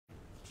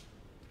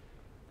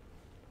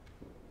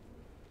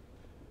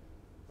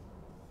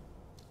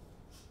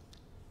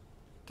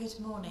Good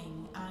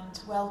morning and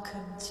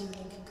welcome to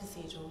Lincoln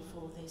Cathedral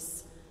for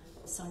this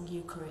sung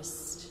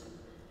Eucharist.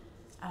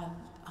 I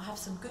have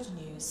some good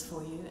news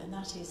for you, and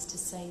that is to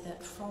say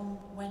that from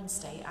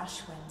Wednesday,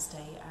 Ash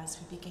Wednesday, as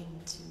we begin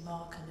to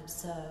mark and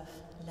observe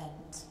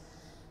Lent,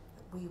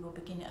 we will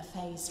begin a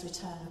phased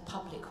return of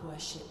public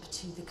worship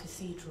to the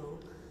cathedral,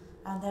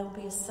 and there will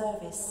be a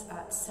service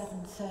at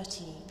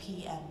 7:30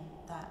 p.m.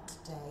 that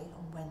day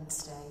on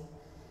Wednesday,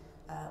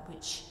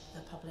 which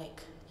the public,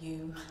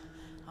 you,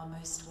 are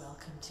most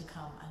welcome to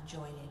come and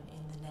join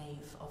in the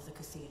nave of the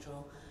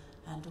cathedral,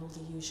 and all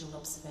the usual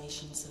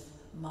observations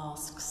of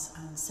masks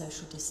and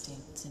social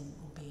distancing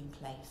will be in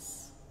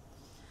place.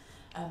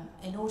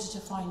 In order to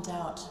find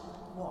out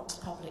what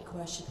public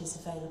worship is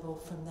available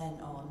from then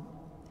on,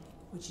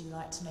 would you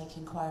like to make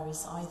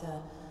inquiries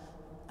either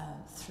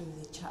through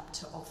the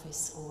chapter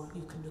office, or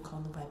you can look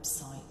on the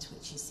website,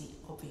 which is the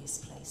obvious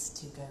place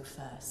to go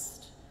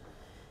first.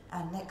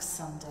 And next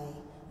Sunday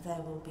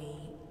there will be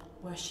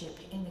worship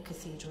in the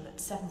cathedral at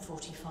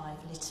 7:45,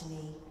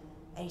 litany,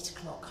 8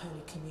 o'clock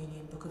Holy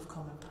Communion, Book of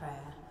Common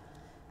Prayer,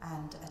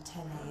 and a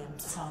 10 a.m.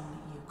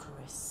 sung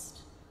Eucharist.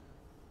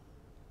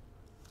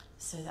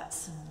 So that's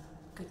some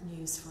good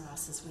news for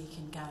us as we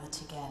can gather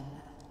again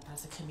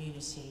as a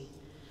community.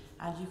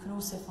 And you can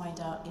also find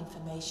out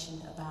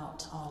information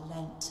about our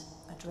Lent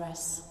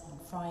address on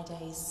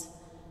Fridays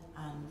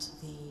and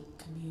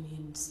the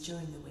communions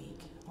during the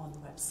week on the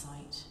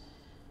website.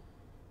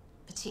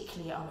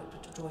 Particularly, I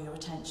would draw your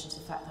attention to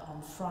the fact that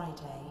on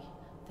Friday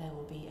there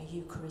will be a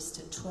Eucharist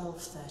at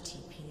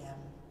 12:30 p.m.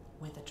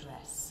 with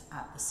address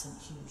at the St.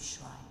 Hugh's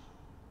Shrine.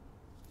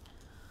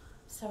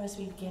 So as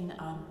we begin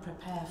and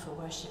prepare for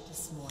worship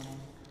this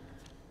morning,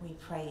 we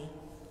pray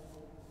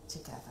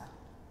together.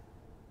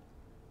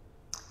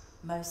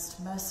 Most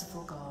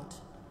merciful God,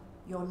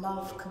 your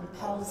love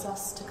compels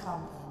us to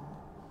come in.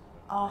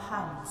 Our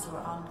hands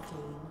were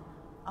unclean,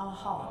 our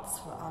hearts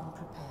were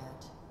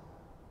unprepared.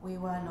 We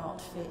were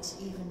not fit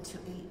even to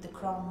eat the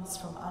crumbs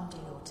from under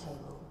your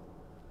table.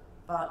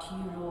 But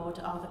you, Lord,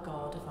 are the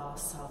God of our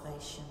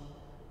salvation,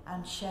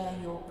 and share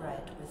your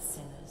bread with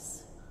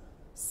sinners.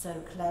 So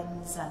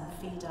cleanse and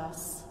feed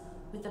us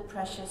with the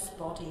precious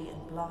body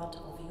and blood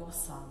of your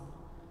Son,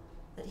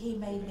 that he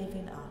may live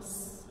in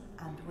us,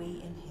 and we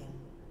in him,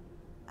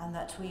 and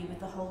that we with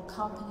the whole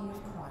company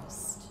of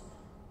Christ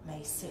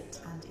may sit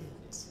and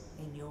eat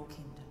in your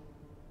kingdom.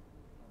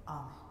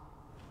 Amen.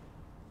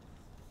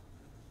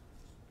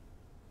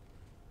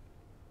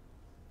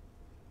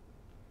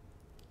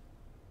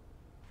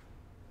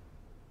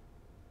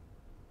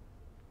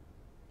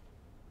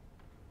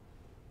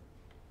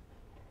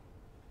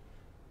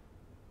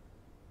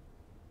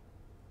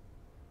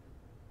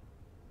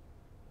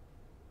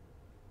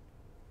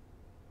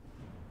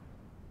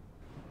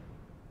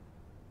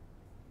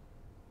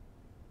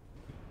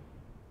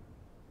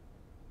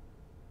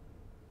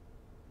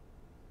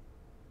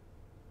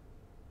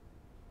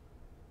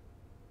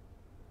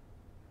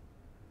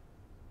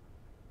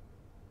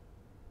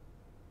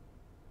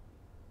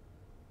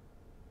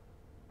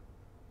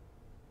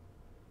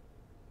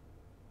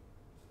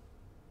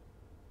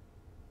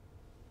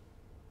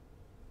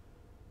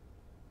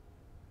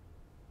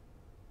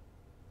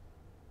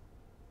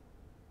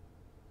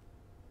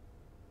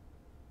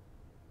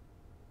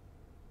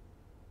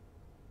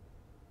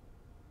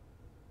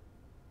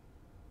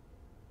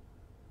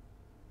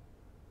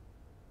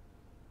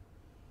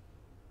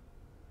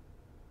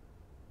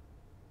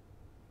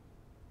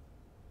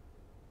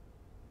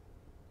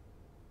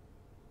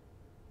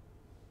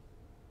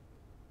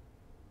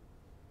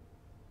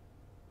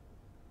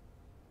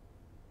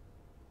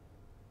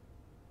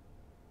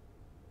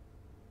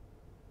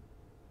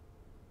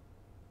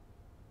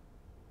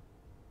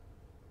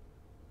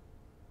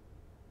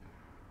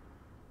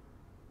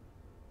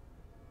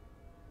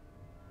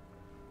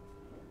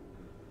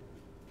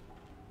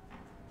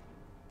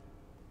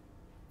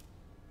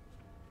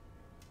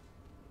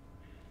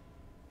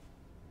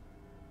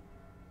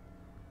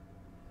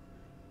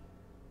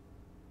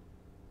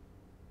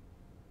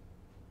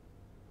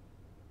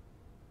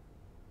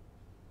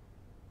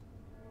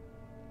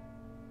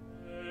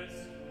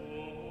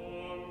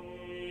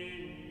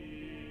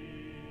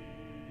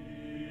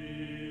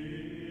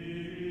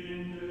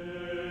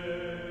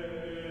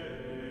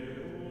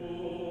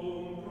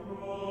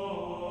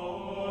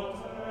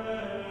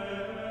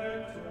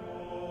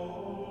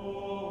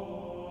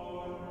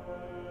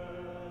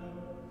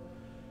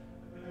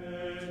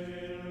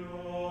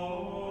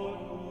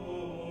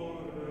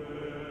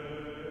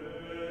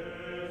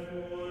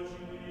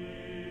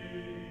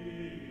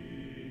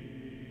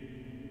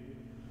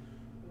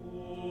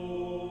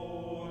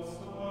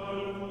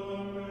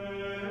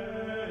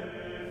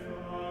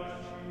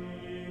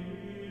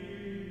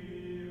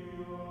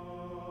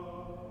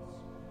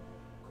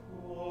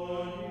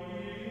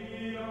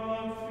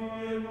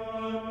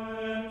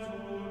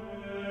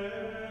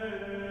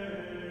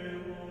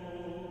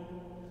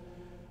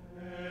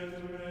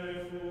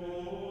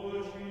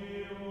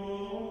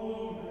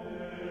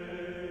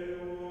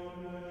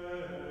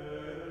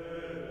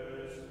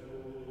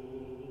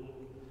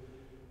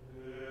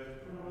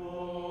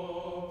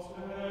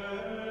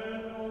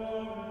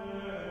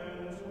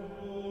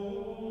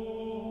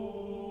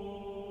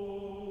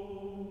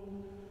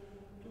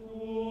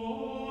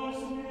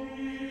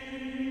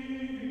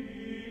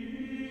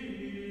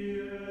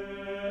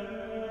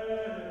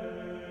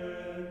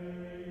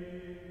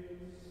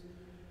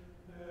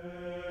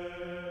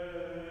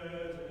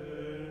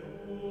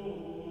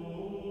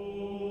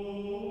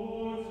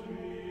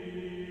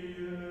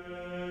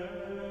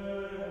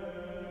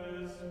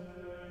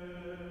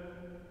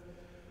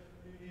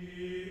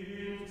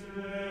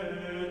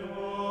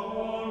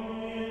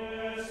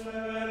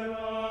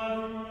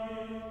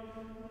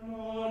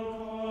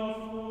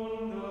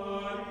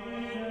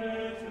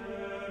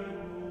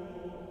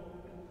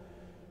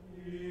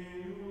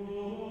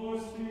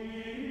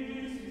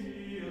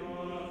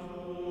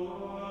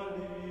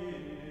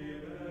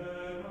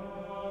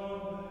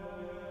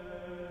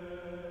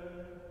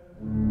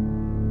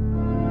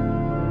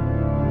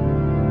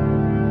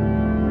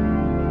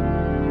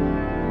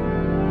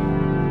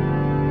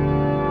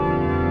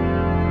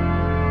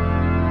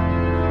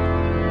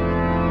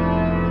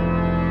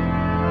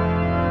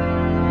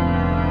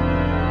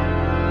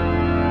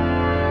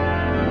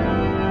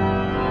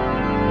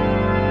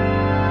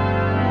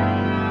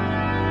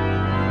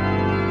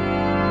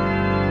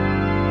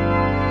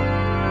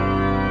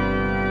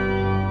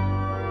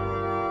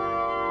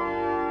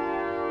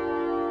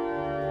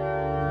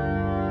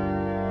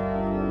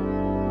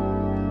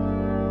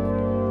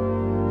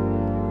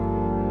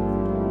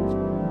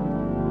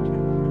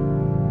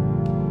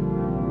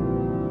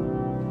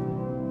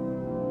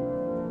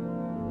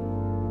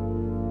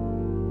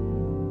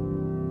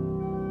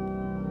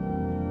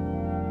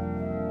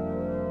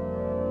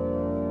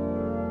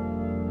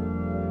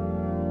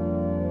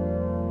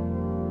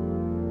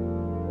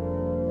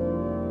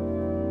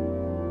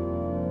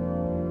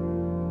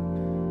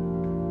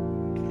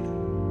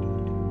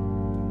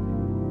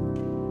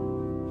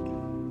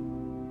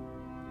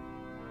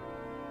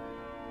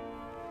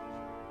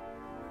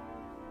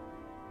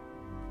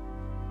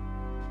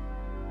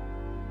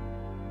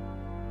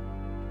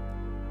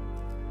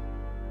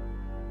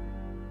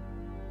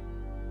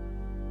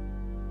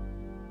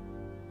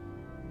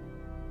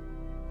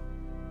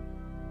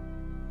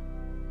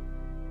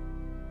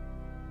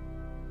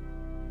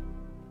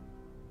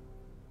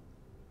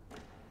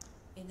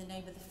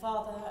 name of the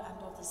Father,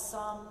 and of the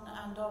Son,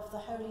 and of the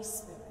Holy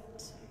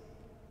Spirit.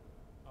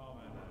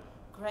 Amen.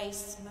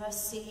 Grace,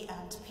 mercy,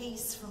 and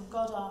peace from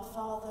God our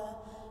Father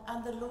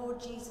and the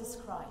Lord Jesus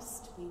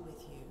Christ be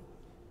with you.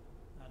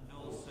 And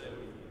also with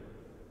you.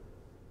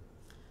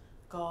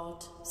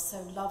 God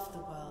so loved the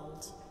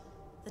world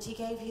that he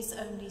gave his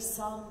only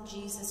Son,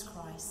 Jesus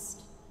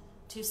Christ,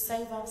 to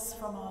save us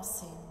from our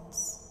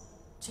sins,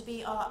 to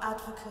be our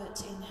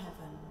advocate in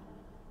heaven,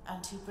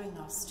 and to bring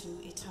us to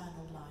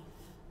eternal life.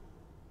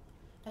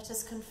 Let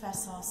us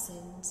confess our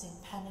sins in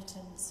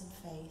penitence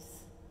and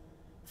faith,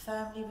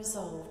 firmly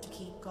resolved to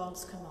keep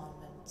God's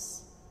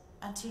commandments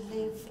and to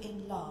live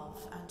in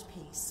love and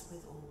peace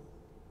with all.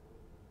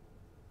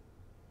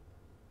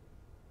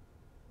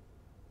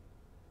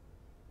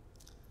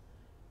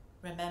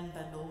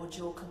 Remember, Lord,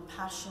 your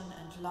compassion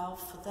and love,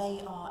 for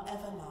they are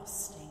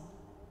everlasting.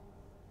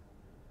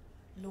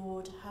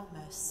 Lord, have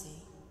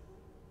mercy.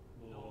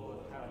 Lord,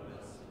 have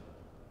mercy.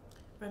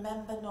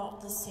 Remember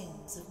not the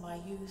sins of my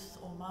youth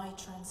or my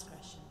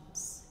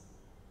transgressions,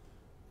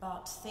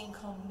 but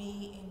think on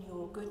me in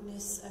your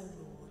goodness, O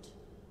Lord,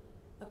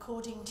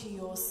 according to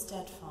your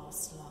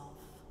steadfast love.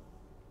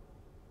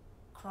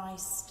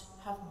 Christ,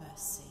 have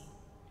mercy.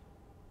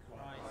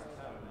 Christ,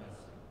 have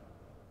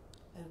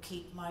mercy. O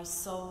keep my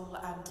soul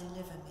and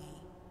deliver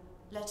me.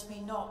 Let me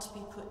not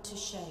be put to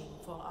shame,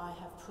 for I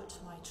have put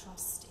my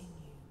trust in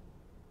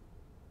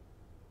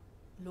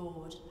you.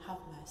 Lord, have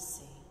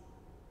mercy.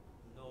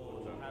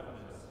 Lord, have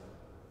mercy.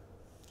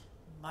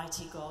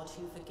 Mighty God,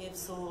 who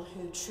forgives all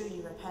who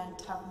truly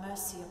repent, have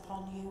mercy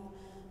upon you,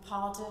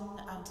 pardon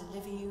and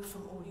deliver you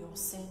from all your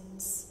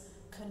sins,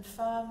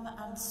 confirm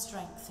and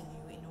strengthen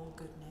you in all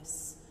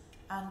goodness,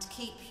 and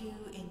keep you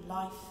in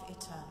life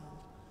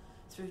eternal,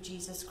 through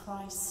Jesus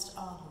Christ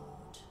our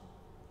Lord.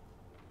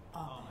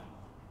 Amen.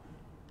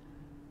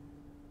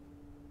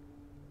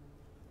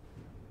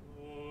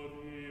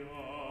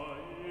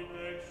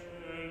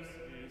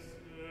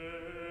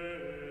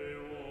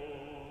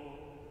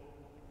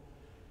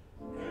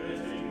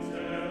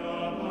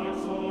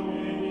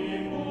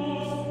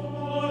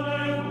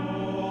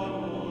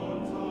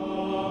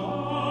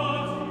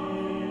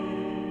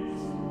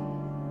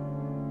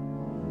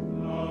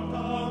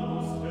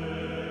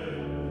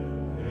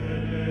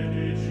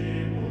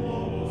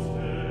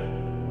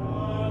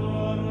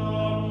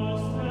 Allora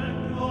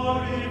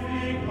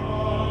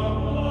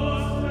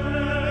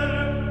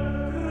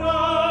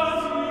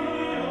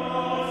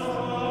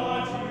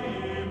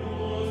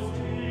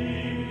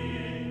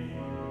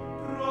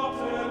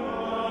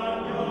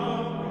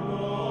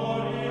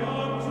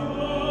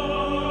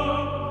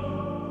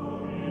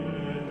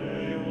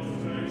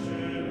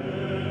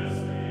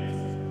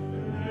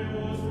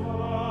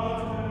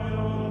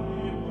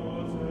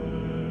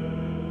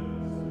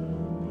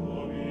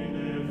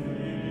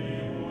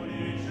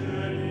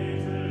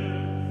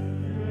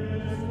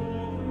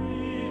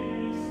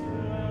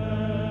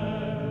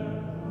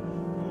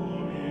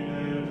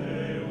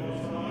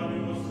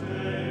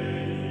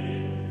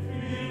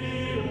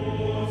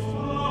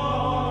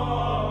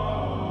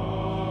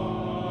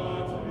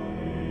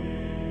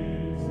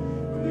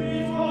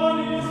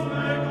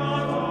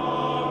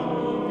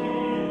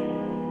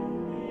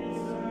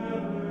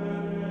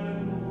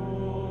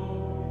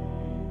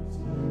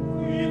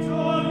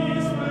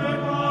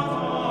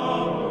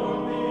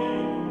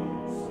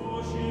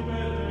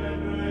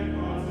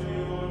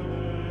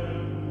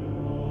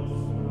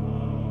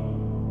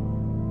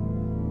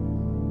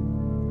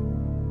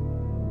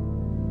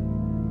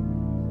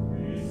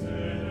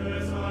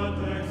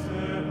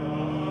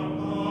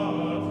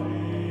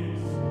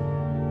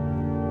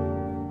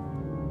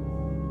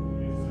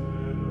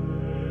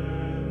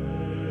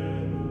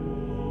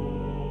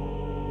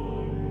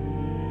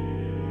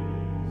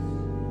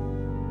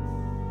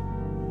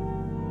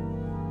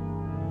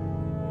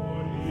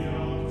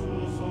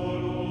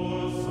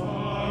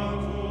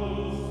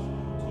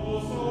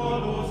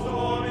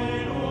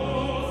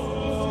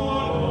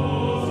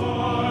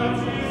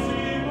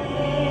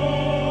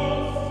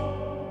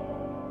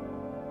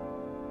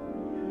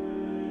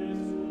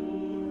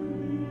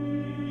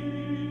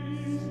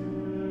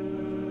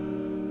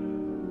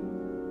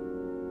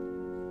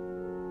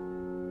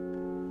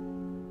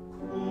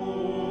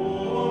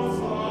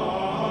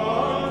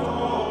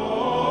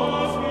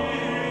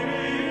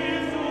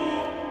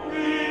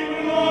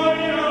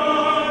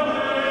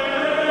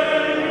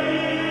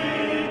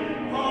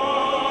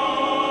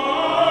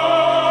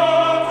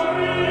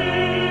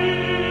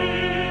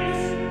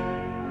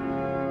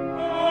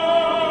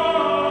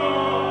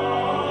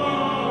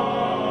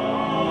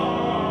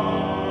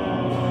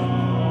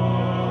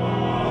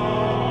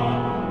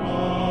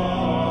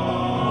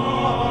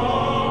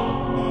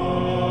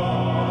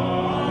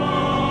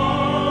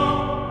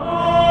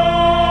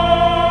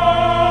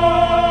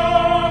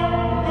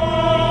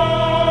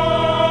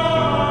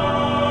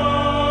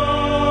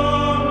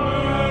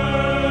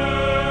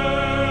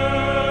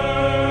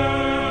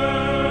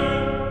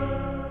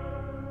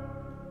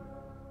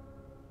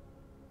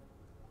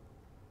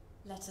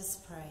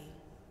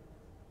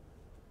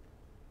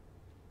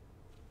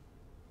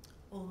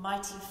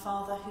Almighty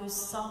Father, whose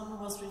Son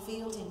was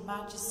revealed in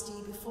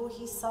majesty before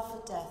he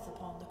suffered death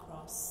upon the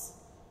cross,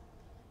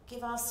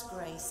 give us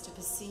grace to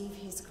perceive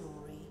his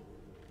glory,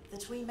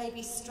 that we may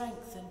be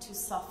strengthened to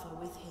suffer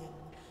with him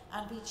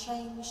and be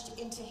changed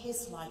into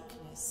his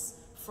likeness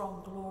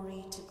from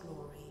glory to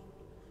glory,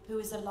 who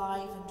is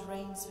alive and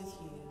reigns with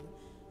you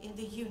in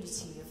the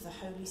unity of the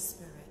Holy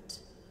Spirit,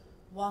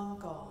 one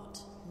God,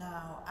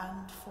 now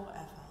and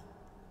forever.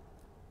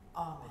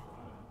 Amen.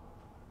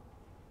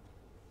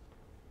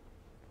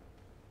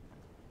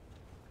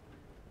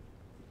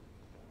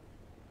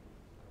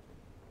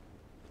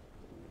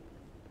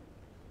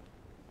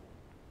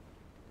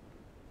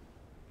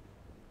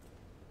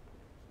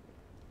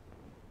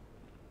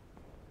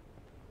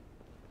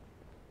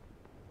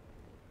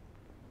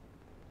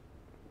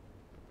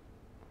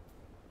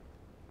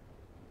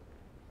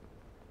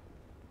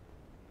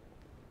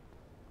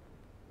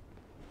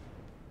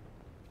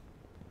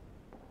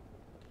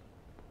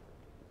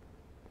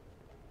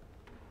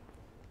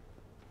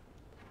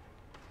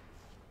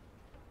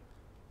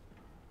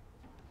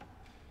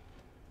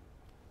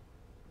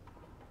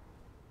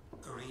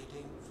 A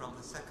reading from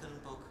the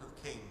second book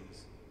of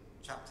Kings,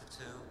 chapter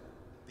 2,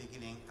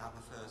 beginning at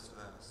the first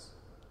verse.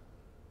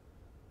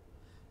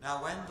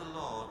 Now when the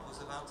Lord was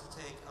about to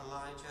take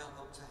Elijah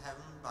up to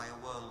heaven by a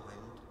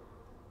whirlwind,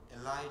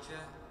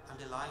 Elijah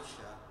and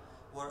Elisha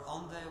were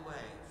on their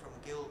way from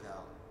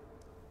Gilgal.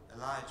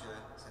 Elijah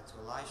said to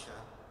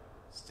Elisha,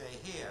 "Stay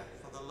here,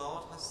 for the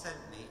Lord has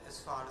sent me as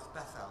far as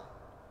Bethel."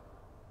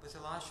 But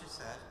Elisha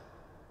said,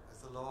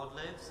 "As the Lord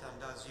lives,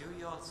 and as you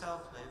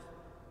yourself live,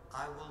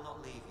 I will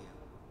not leave you."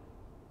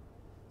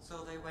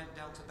 So they went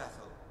down to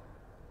Bethel.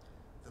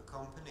 The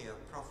company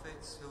of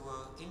prophets who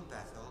were in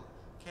Bethel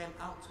came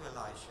out to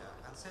Elisha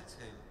and said to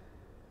him,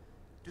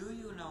 "Do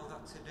you know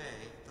that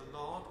today the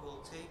Lord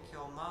will take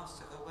your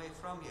master away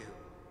from you?"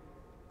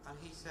 And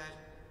he said,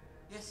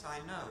 "Yes, I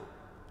know.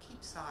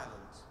 Keep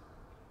silent."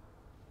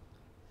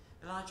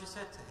 Elijah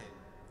said to him,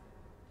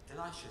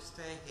 "Elisha,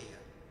 stay here,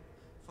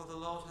 for the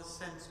Lord has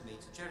sent me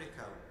to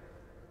Jericho."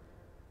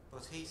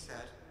 But he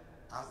said,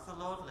 "As the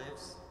Lord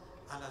lives,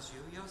 and as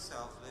you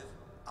yourself live,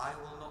 I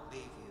will not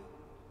leave you."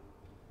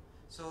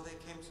 So they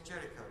came to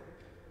Jericho.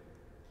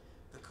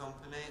 The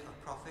company of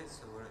prophets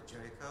who were at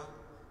Jericho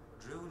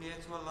drew near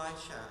to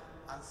Elisha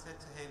and said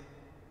to him,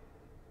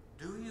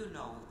 "Do you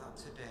know that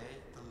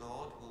today the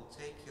Lord will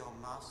take your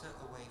master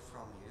away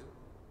from you?"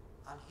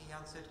 And he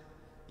answered,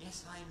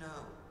 "Yes, I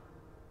know.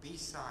 Be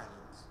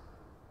silent."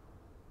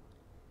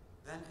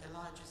 Then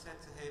Elijah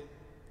said to him,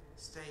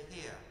 "Stay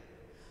here,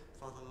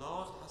 for the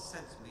Lord has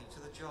sent me to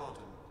the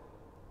Jordan."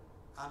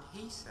 And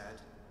he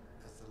said,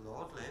 "As the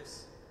Lord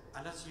lives,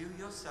 and as you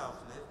yourself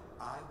live,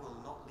 I will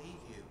not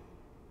leave you."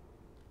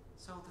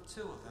 So the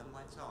two of them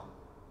went on.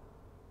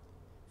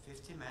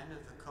 50 men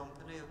of the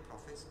company of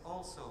prophets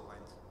also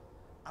went,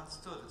 and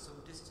stood at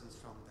some distance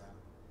from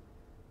them,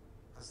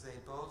 as they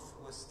both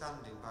were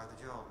standing by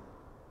the Jordan.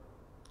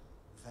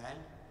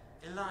 Then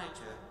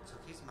Elijah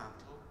took his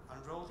mantle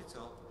and rolled it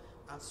up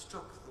and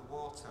struck the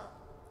water.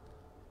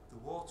 The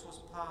water was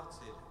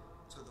parted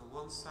to the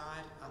one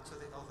side and to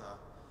the other,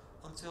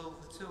 until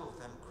the two of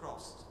them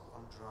crossed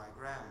on dry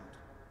ground.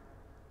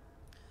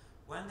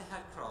 When they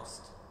had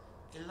crossed,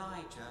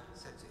 Elijah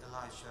said to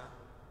Elisha,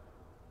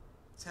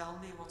 "Tell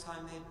me what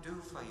I may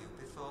do for you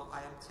before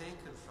I am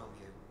taken from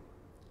you."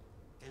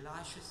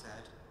 Elisha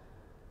said,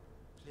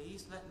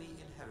 "Please let me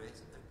inherit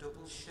a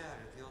double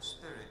share of your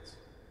spirit."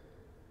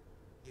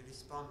 He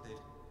responded,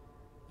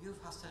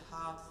 "You've asked a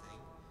hard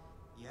thing,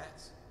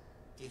 yet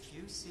if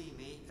you see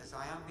me as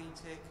I am being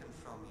taken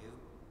from you,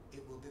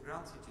 it will be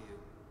granted you.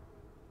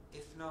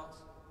 If not,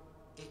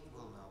 it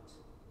will not."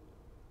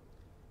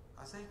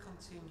 As they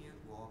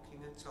continued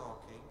walking and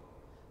talking,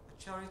 a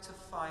chariot of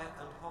fire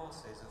and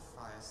horses of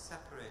fire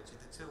separated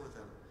the two of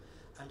them,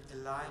 and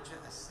Elijah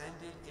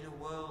ascended in a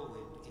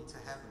whirlwind into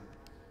heaven.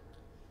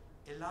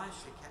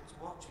 Elisha kept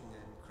watching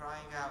them,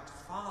 crying out,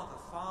 "Father,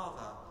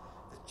 Father,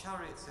 the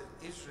chariots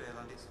of Israel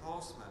and its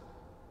horsemen."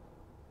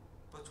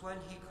 But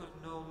when he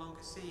could no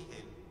longer see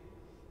him,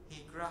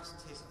 he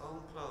grasped his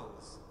own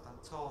clothes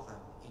and tore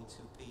them in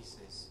two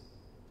pieces.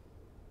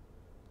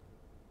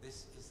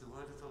 This is the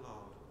word of the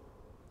Lord.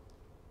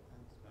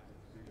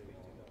 Thanks be to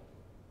God.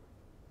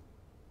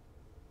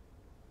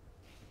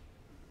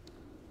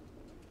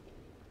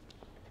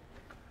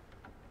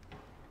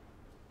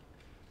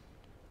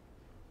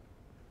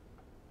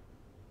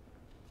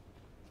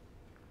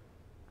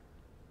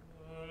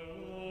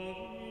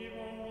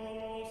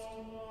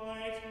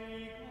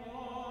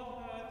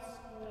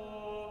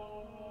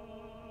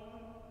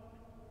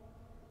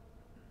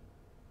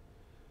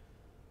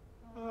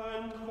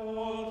 And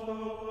called the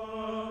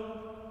word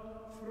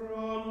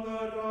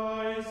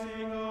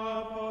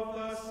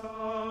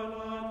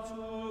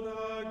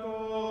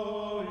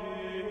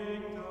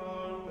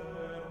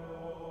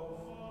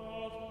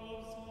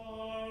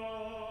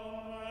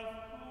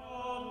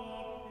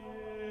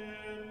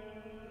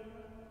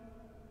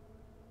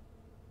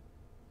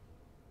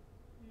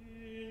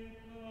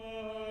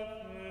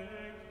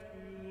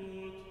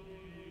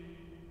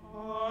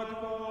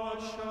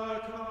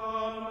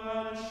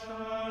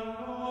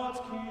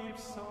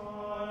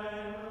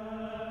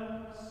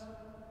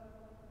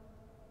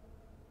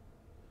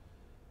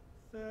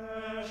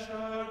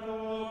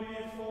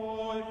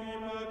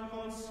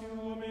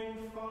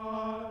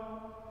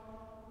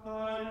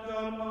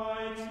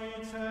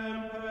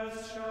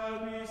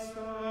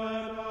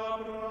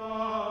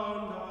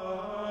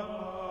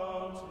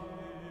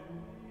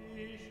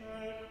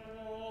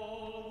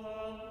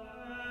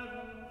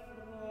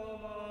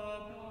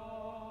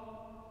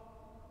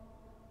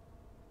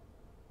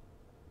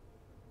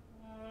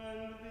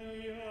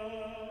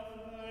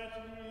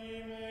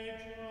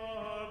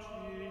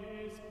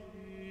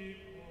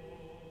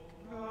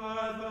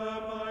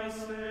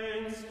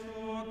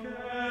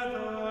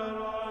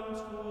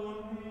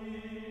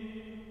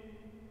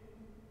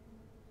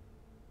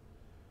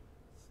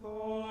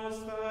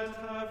Those that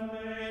have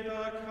made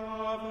a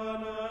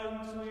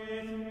covenant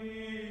with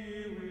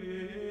me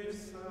with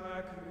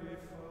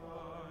sacrifice,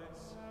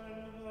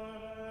 and the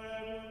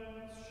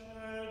heavens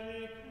shall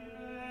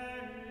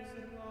declare his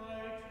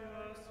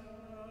righteousness.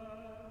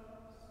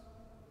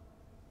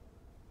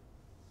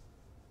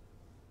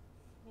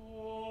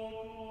 For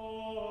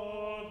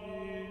God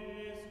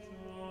is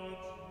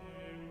judge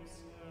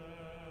himself.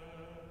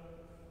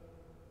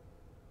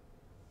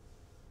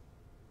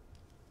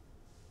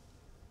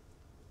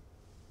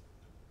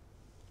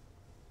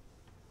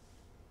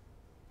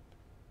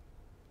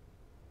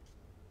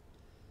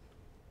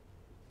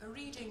 A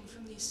reading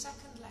from the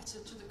second letter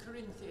to the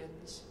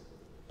Corinthians,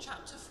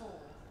 chapter 4.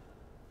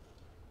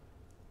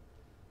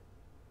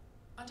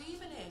 And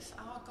even if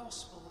our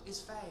gospel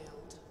is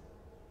veiled,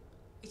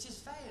 it is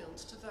veiled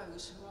to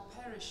those who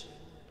are perishing.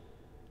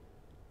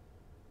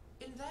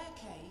 In their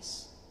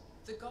case,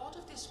 the God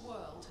of this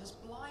world has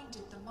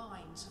blinded the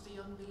minds of the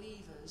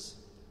unbelievers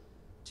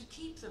to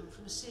keep them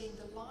from seeing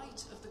the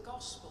light of the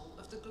gospel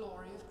of the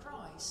glory of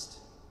Christ,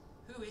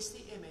 who is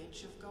the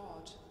image of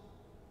God.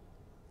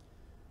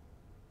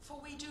 For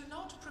we do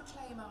not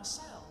proclaim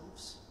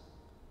ourselves,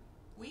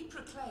 we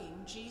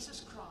proclaim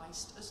Jesus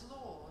Christ as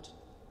Lord,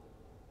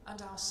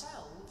 and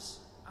ourselves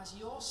as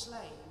your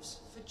slaves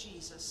for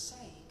Jesus'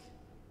 sake.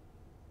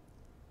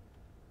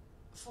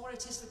 For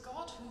it is the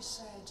God who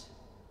said,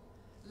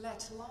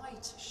 "Let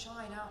light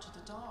shine out of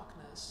the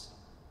darkness,"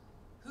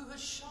 who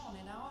has shone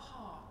in our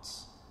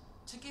hearts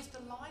to give the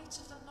light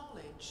of the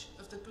knowledge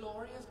of the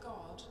glory of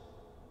God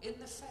in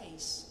the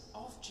face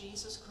of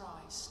Jesus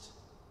Christ.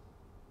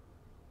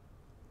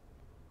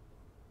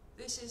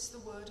 This is the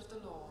word of the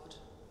Lord.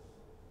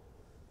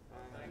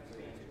 Thanks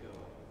be to God.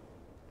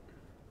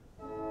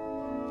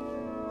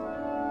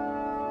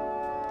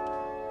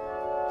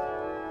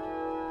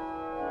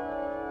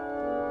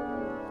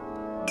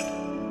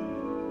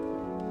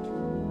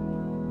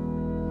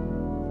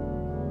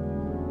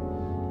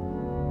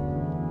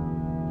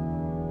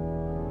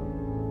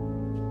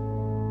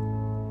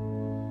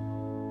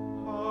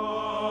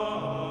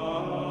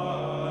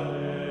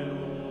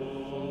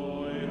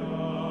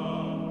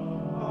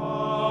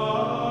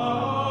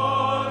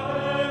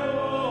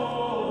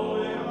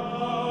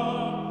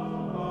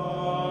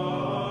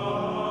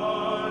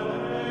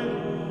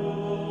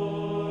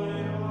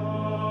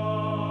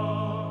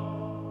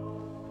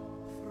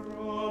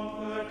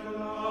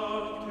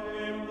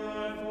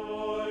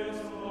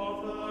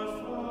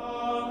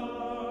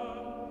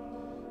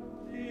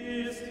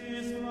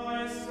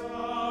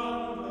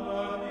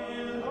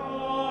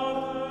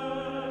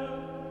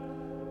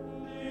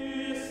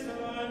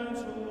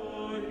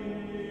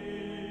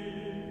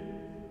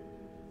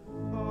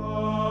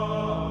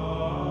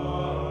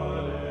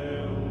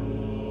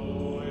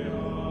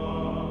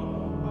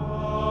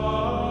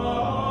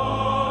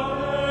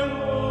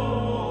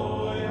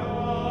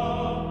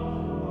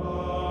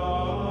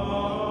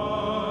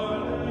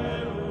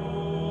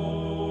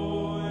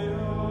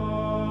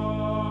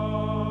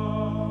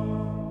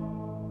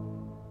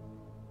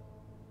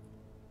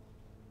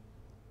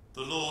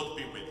 The Lord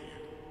be with you.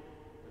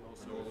 And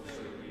also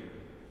with you.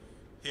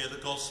 Hear the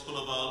gospel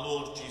of our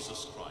Lord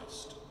Jesus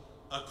Christ,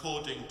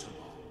 according to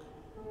Mark.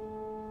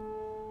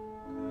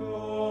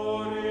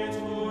 Glory to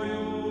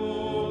you,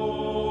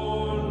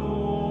 Lord.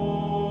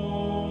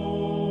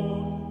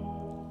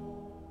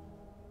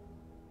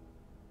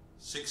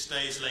 6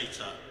 days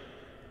later,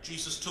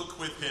 Jesus took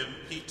with him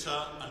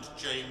Peter and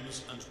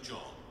James and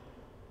John,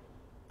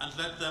 and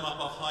led them up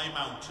a high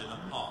mountain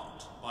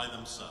apart by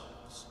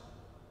themselves.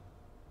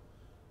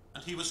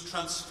 And he was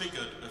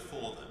transfigured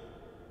before them,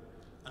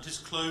 and his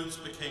clothes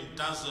became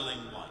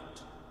dazzling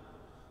white,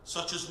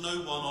 such as no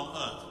one on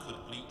earth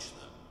could bleach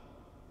them.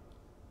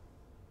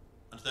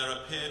 And there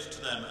appeared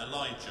to them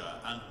Elijah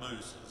and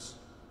Moses,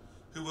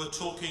 who were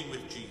talking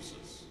with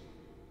Jesus.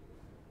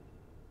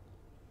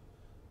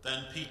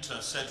 Then Peter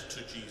said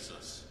to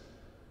Jesus,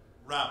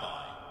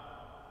 "Rabbi,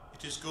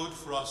 it is good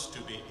for us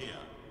to be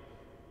here.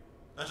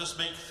 Let us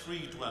make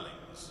 3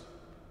 dwellings,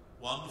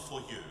 one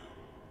for you,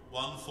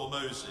 one for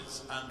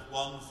Moses, and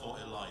one for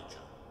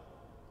Elijah."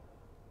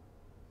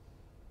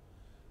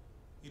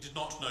 He did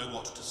not know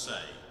what to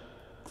say,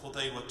 for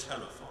they were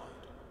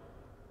terrified.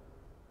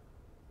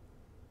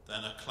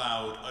 Then a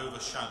cloud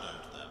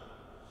overshadowed them,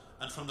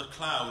 and from the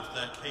cloud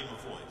there came a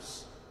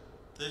voice,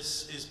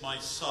 "This is my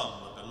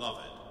Son, the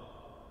beloved.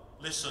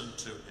 Listen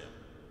to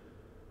him."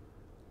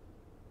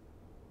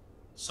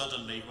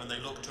 Suddenly, when they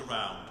looked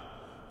around,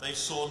 they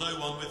saw no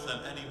one with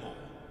them anymore,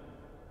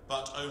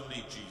 but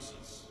only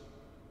Jesus.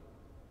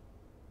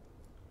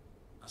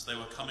 As they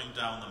were coming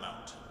down the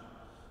mountain,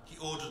 he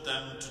ordered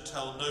them to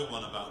tell no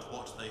one about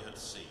what they had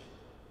seen,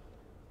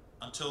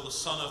 until the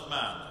Son of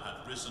Man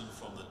had risen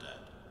from the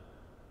dead.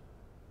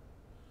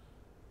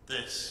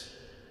 This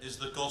is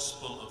the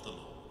gospel of the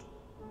Lord.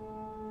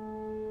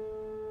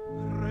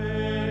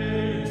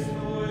 Praise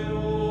to you,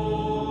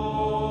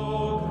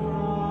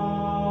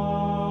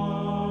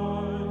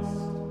 Christ.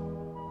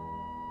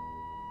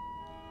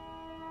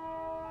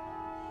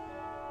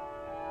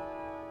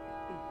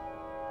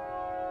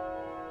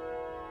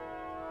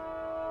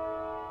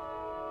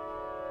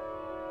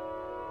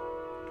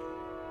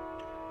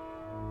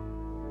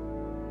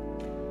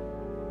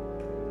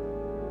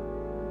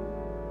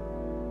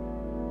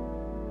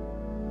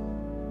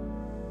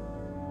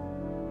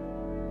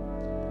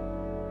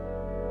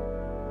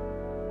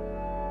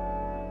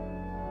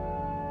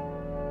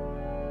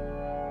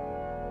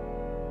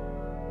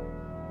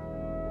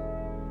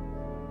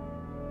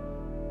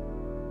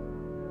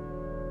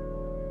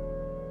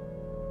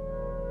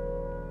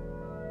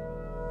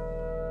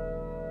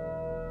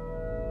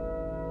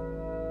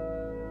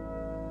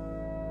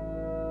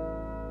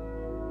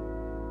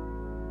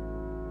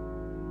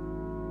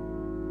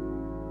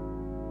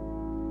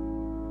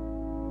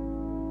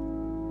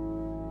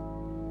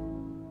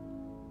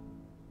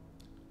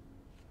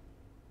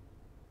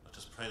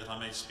 pray that I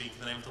may speak in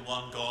the name of the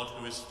one God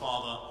who is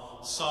Father,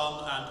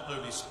 Son, and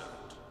Holy Spirit.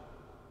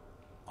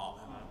 Amen.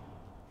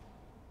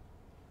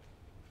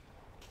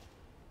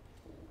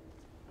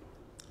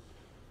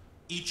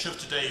 Each of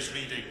today's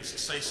readings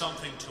say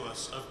something to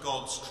us of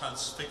God's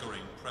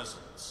transfiguring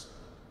presence.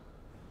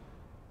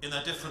 In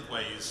their different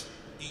ways,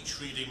 each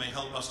reading may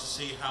help us to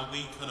see how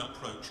we can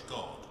approach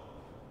God,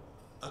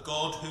 a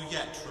God who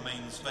yet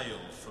remains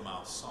veiled from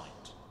our sight.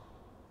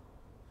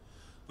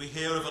 We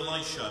hear of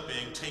Elisha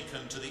being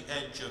taken to the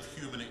edge of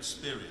human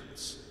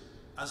experience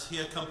as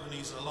he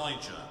accompanies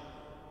Elijah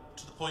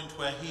to the point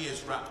where he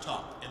is wrapped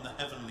up in the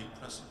heavenly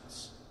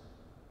presence,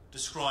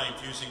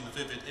 described using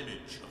the vivid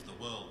image of the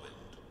whirlwind.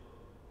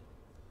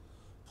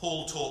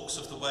 Paul talks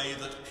of the way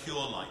that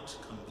pure light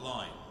can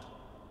blind,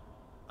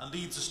 and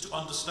leads us to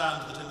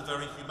understand that in the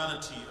very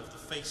humanity of the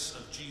face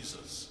of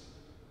Jesus,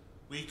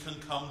 we can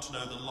come to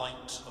know the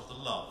light of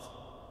the love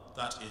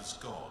that is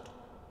God.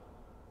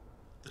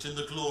 That in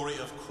the glory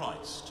of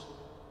Christ,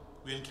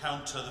 we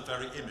encounter the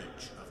very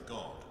image of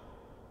God.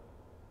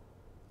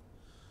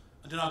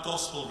 And in our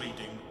Gospel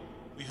reading,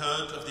 we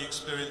heard of the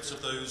experience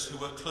of those who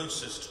were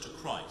closest to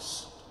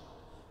Christ,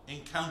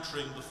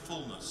 encountering the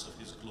fullness of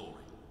his glory.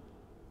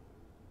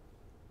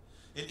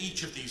 In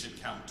each of these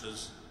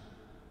encounters,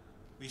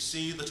 we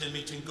see that in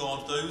meeting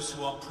God, those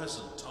who are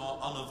present are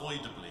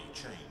unavoidably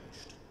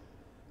changed.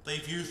 They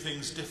view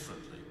things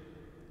differently.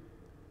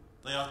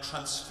 They are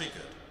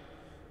transfigured,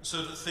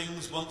 so that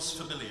things once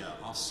familiar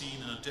are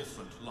seen in a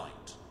different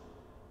light,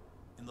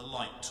 in the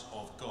light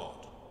of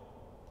God.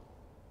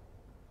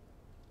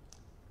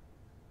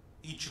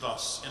 Each of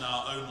us in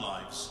our own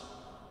lives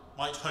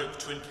might hope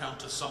to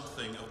encounter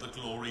something of the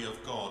glory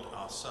of God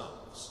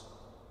ourselves.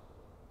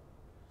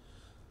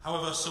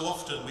 However, so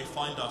often we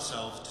find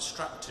ourselves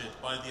distracted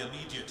by the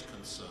immediate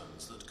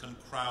concerns that can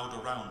crowd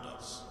around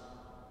us,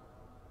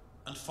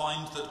 and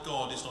find that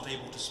God is not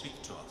able to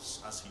speak to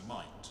us as he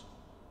might.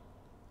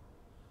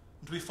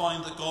 And we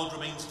find that God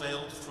remains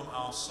veiled from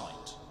our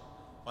sight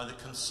by the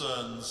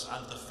concerns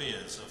and the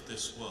fears of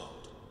this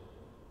world,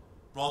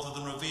 rather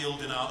than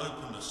revealed in our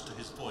openness to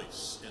his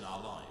voice in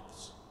our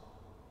lives.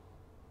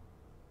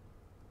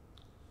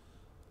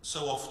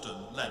 So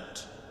often,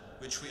 Lent,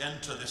 which we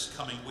enter this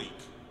coming week,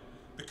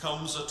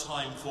 becomes a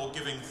time for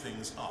giving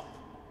things up,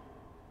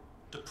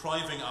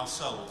 depriving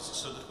ourselves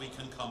so that we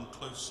can come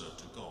closer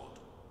to God.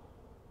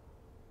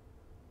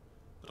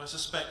 But I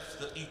suspect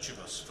that each of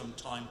us, from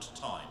time to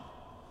time,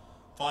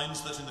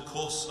 finds that in the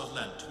course of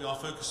Lent we are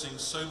focusing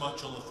so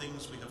much on the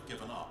things we have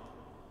given up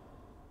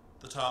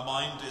that our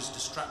mind is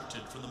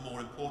distracted from the more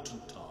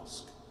important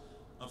task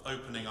of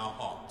opening our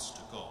hearts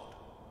to God.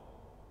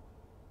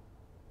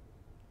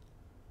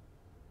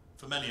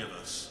 For many of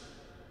us,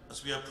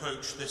 as we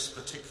approach this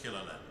particular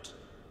Lent,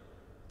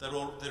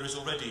 there is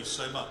already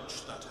so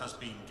much that has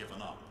been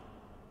given up.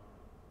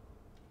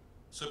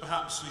 So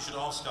perhaps we should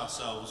ask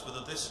ourselves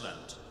whether this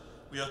Lent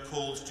we are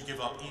called to give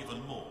up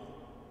even more,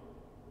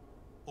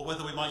 or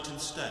whether it might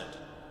instead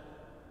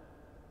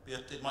be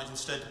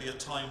a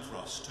time for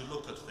us to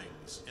look at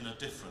things in a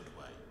different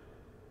way.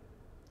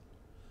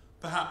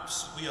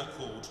 Perhaps we are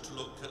called to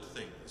look at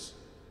things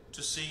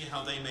to see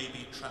how they may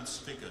be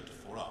transfigured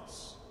for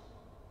us,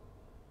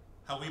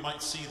 how we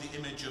might see the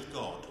image of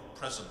God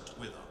present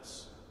with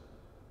us.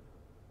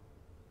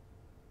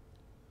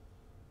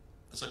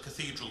 As a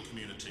cathedral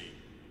community,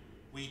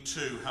 we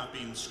too have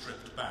been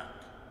stripped back.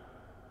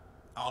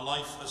 Our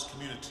life as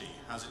community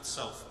has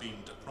itself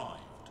been deprived.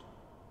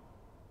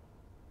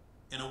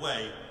 In a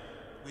way,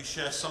 we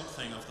share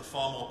something of the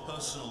far more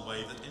personal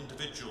way that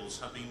individuals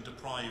have been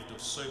deprived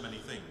of so many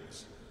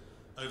things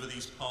over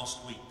these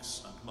past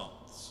weeks and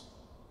months.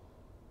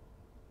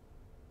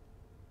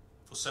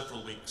 For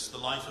several weeks, the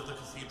life of the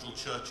Cathedral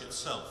Church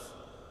itself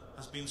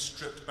has been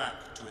stripped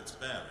back to its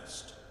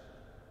barest,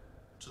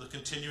 to the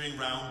continuing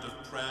round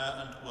of prayer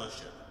and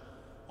worship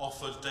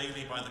offered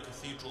daily by the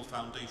Cathedral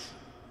Foundation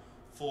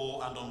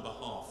for and on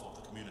behalf of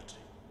the community,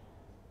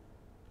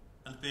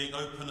 and being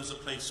open as a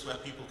place where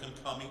people can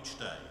come each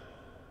day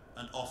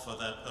and offer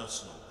their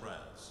personal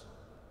prayers.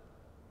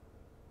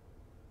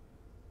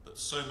 But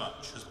so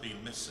much has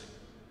been missing.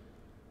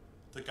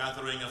 The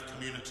gathering of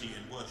community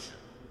in worship,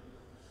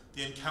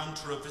 the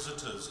encounter of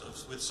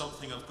visitors with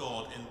something of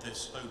God in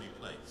this holy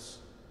place,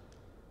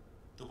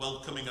 the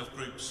welcoming of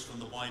groups from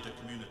the wider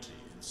community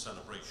in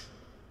celebration.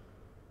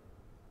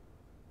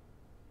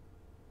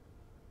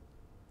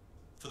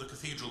 For the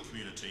cathedral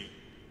community,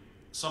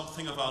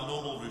 something of our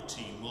normal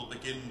routine will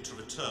begin to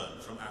return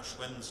from Ash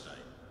Wednesday,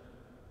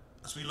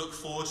 as we look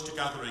forward to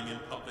gathering in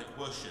public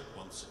worship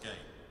once again.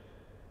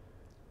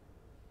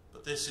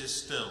 But this is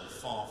still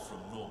far from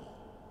normal.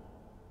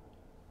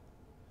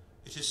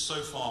 It is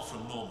so far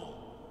from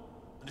normal,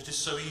 and it is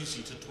so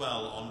easy to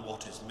dwell on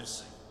what is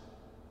missing,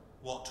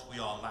 what we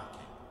are lacking.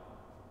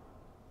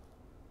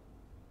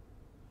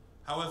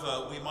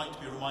 However, we might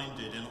be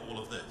reminded in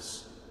all of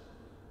this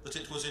that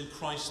it was in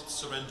Christ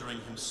surrendering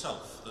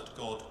himself that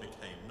God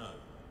became known.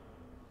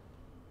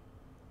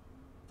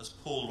 As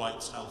Paul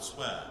writes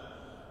elsewhere,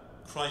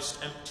 Christ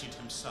emptied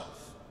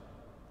himself,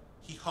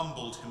 he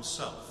humbled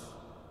himself,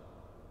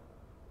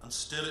 and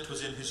still it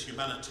was in his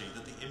humanity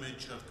that the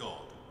image of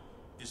God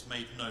is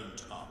made known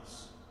to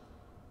us.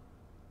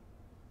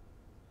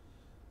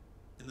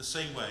 In the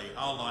same way,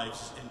 our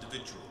lives as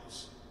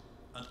individuals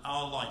and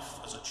our life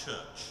as a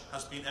church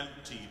has been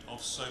emptied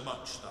of so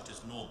much that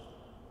is normal.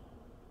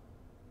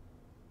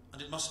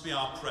 And it must be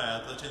our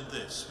prayer that in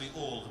this we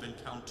all have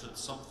encountered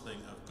something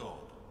of God,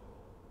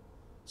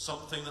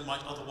 something that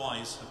might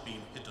otherwise have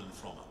been hidden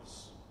from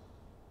us.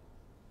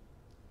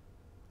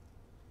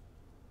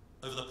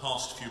 Over the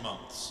past few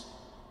months,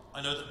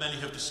 I know that many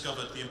have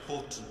discovered the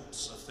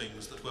importance of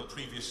things that were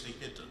previously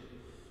hidden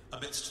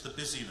amidst the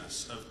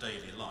busyness of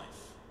daily life.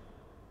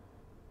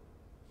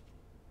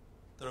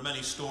 There are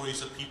many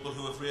stories of people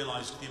who have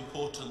realised the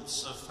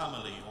importance of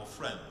family or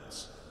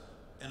friends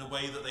in a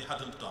way that they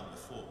hadn't done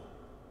before.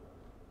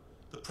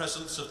 The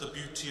presence of the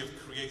beauty of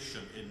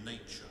creation in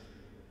nature,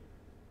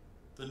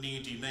 the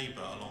needy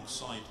neighbour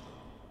alongside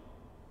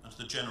them, and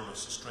the generous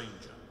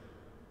stranger.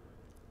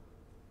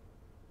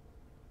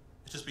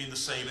 It has been the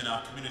same in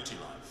our community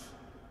life.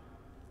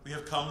 We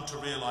have come to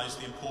realise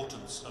the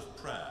importance of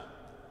prayer,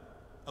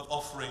 of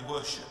offering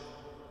worship,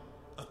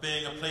 of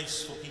being a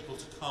place for people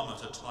to come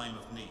at a time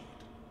of need.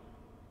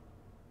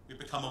 We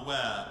become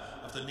aware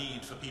of the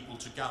need for people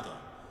to gather,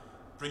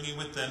 bringing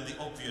with them the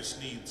obvious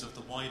needs of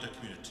the wider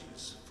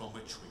communities from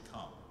which we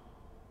come.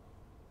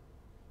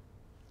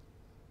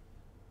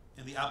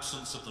 In the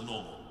absence of the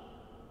normal,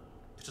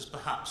 it has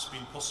perhaps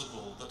been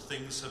possible that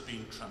things have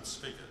been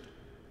transfigured,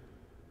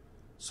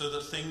 so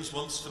that things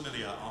once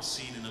familiar are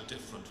seen in a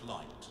different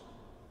light,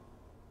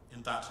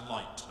 in that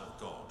light of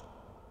God.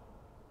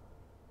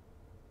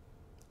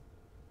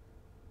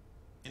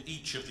 In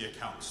each of the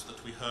accounts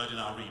that we heard in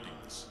our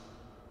readings,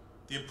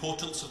 the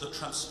importance of the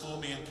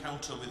transforming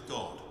encounter with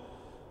God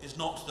is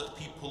not that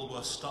people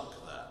were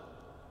stuck there,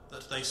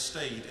 that they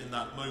stayed in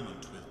that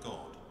moment with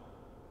God,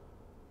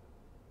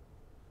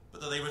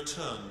 but that they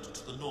returned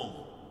to the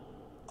normal,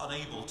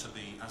 unable to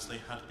be as they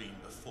had been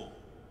before.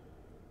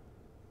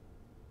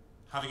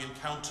 Having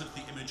encountered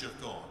the image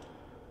of God,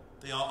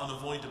 they are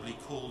unavoidably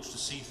called to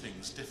see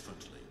things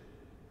differently,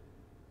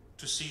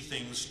 to see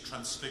things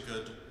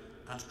transfigured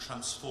and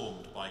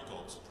transformed by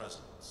God's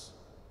presence.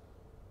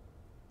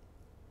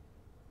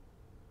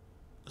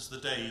 As the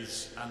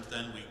days and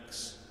then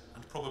weeks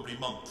and probably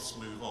months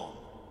move on,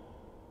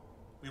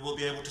 we will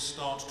be able to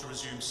start to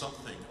resume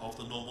something of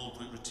the normal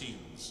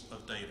routines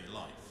of daily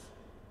life.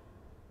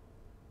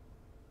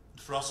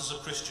 And for us as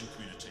a Christian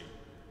community,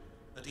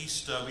 at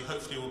Easter we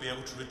hopefully will be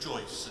able to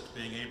rejoice at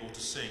being able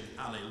to sing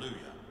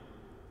Alleluia.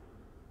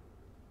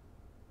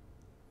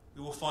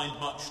 We will find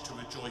much to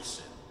rejoice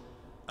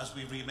in as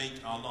we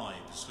remake our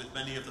lives with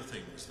many of the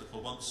things that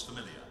were once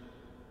familiar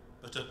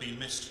but have been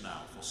missed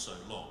now for so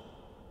long.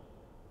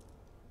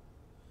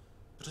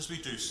 But as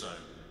we do so,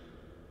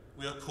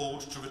 we are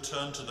called to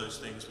return to those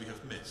things we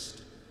have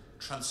missed,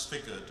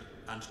 transfigured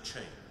and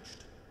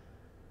changed,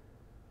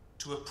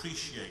 to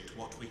appreciate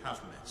what we have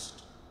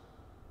missed,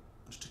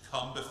 and to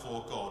come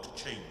before God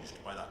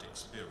changed by that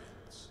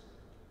experience.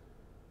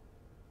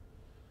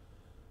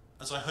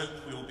 As I hope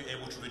we will be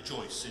able to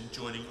rejoice in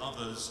joining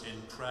others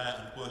in prayer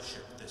and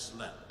worship this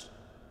Lent,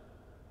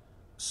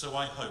 so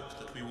I hope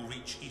that we will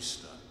reach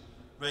Easter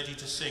ready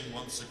to sing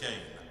once again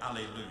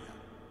Alleluia.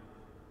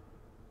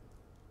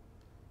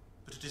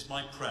 But it is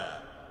my prayer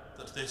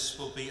that this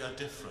will be a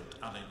different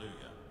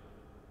Alleluia.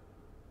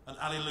 An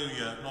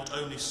Alleluia not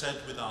only said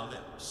with our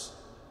lips,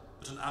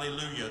 but an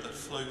Alleluia that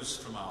flows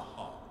from our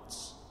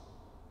hearts.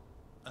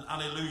 An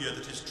Alleluia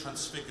that is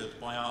transfigured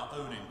by our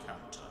own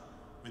encounter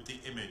with the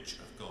image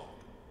of God.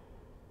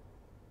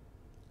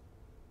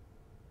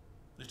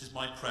 And it is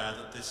my prayer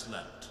that this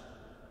Lent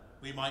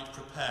we might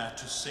prepare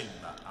to sing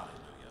that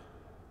Alleluia.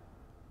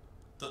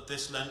 That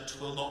this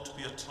Lent will not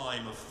be a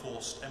time of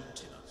forced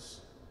emptiness,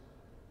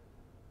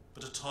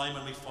 but a time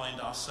when we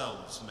find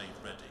ourselves made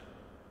ready.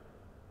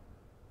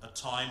 A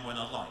time when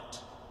a light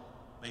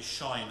may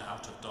shine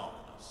out of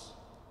darkness.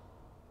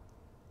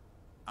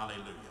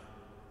 Alleluia.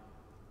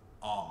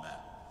 Amen.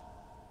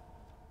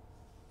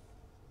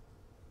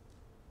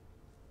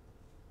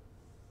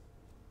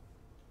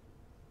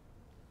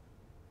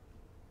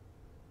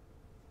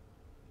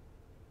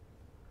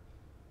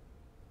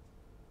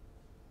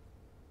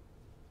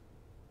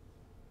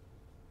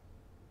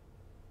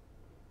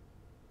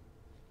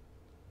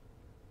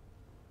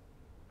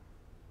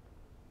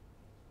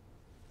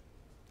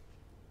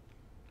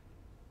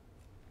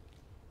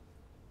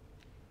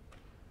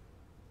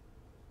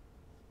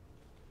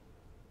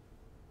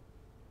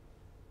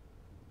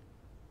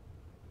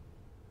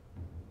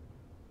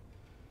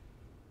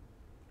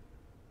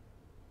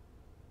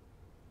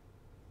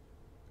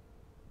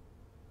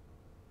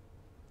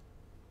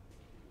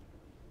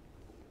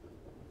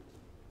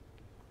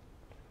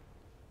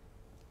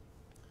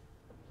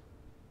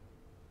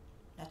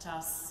 Let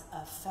us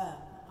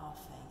affirm our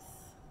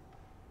faith.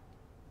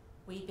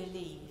 We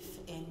believe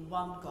in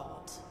one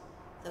God,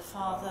 the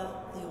Father,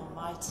 the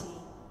Almighty,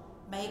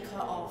 maker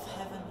of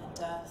heaven and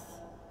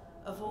earth,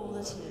 of all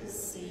that is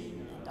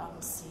seen and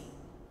unseen.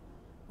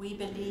 We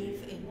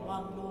believe in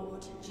one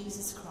Lord,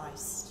 Jesus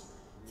Christ,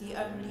 the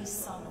only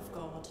Son of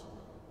God,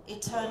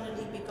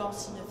 eternally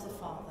begotten of the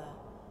Father,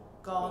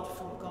 God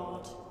from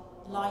God,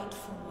 light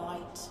from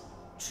light,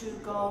 true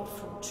God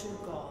from true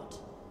God,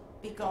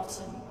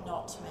 begotten,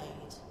 not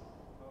made,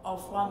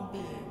 of one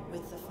being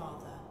with the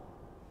Father.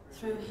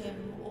 Through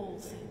him all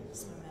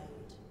things were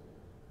made.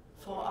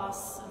 For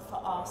us and for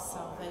our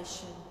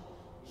salvation,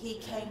 he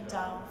came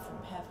down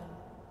from heaven,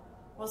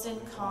 was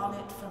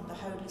incarnate from the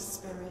Holy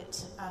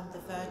Spirit and the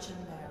Virgin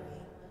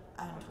Mary,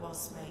 and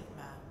was made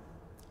man.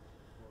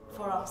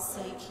 For our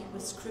sake he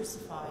was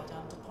crucified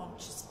under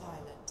Pontius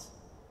Pilate.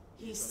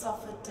 He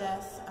suffered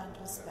death and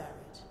was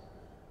buried.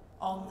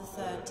 On the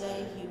third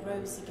day he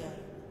rose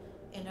again,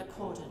 in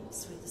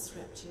accordance with the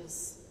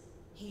Scriptures.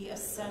 He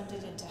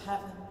ascended into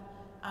heaven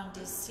and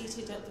is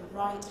seated at the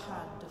right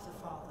hand of the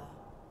Father.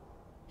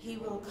 He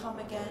will come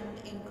again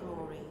in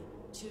glory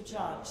to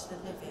judge the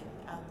living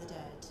and the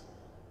dead,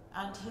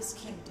 and his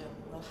kingdom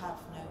will have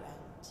no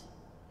end.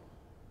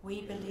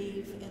 We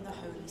believe in the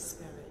Holy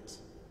Spirit,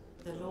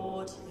 the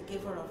Lord, the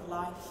giver of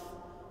life,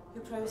 who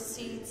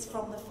proceeds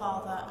from the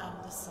Father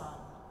and the Son,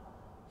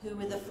 who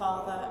with the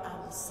Father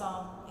and the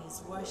Son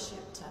is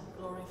worshipped and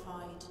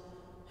glorified,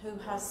 who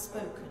has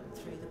spoken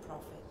through the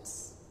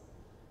prophets.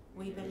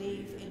 We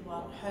believe in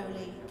one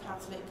holy,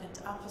 Catholic and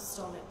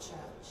Apostolic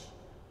Church.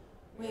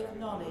 We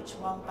acknowledge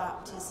one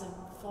baptism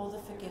for the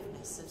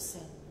forgiveness of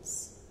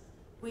sins.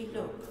 We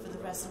look for the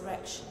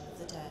resurrection of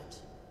the dead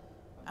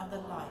and the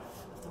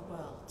life of the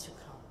world to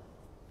come.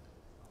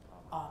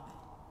 Amen.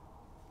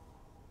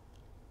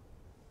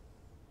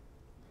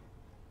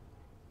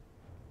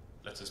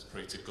 Let us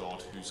pray to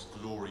God, whose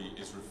glory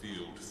is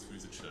revealed through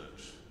the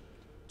Church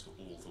to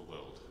all the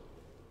world.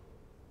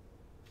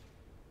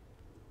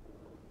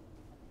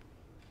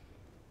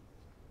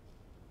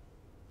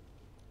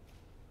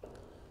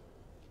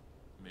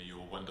 May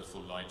your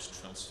wonderful light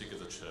transfigure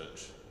the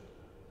Church,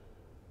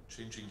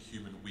 changing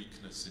human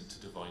weakness into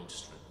divine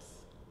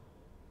strength.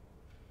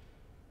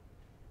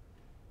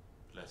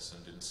 Bless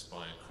and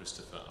inspire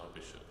Christopher, our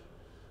Bishop,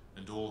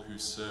 and all who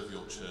serve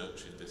your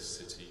Church in this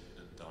city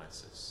and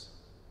diocese.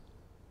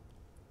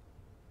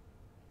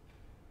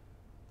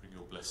 Bring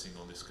your blessing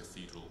on this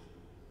cathedral,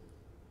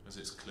 as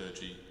its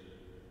clergy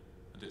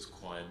and its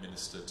choir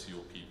minister to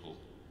your people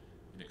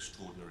in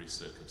extraordinary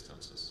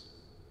circumstances.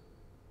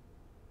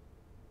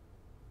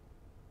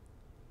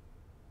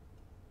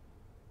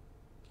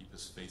 Keep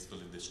us faithful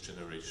in this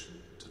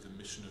generation to the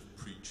mission of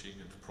preaching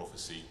and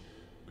prophecy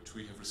which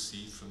we have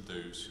received from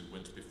those who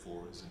went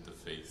before us in the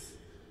faith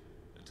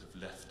and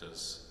have left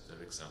us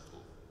their example.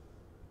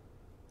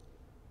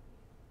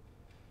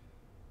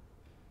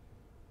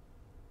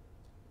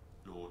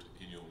 Lord,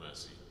 in your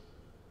mercy,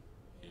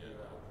 hear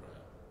our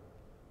prayer.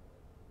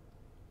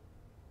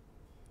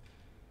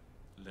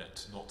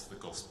 Let not the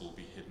gospel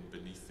be hidden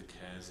beneath the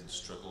cares and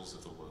struggles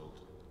of the world.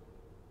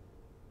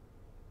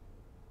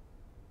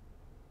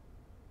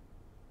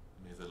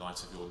 May the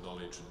light of your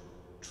knowledge and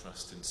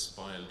trust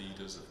inspire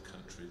leaders of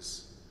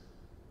countries,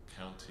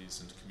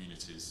 counties and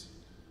communities,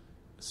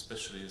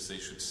 especially as they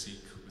should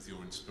seek with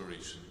your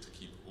inspiration to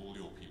keep all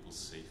your people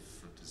safe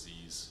from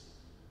disease,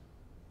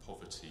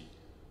 poverty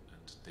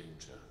and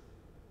danger.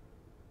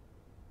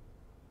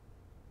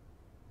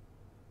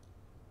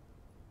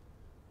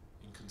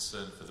 In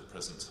concern for the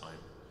present time,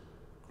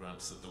 grant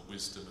that the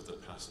wisdom of the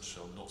past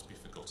shall not be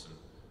forgotten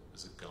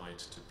as a guide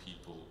to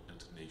people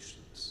and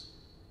nations.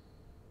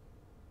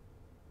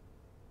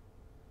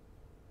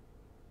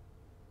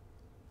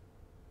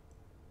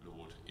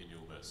 Lord, in your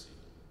mercy,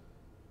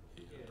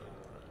 hear our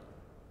prayer.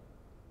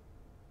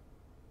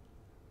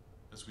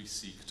 As we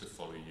seek to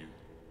follow you,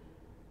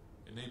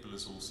 enable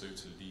us also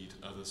to lead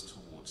others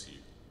towards you.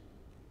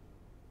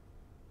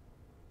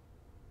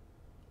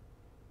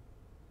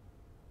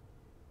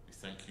 We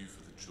thank you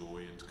for the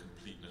joy and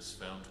completeness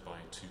found by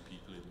two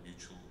people in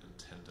mutual and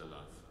tender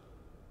love.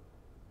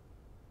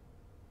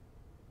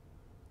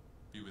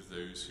 Be with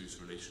those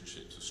whose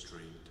relationships are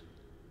strained,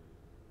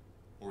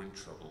 or in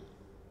trouble,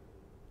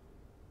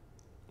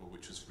 or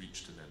which has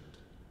reached an end.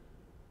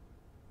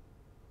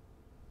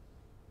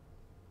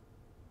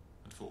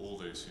 And for all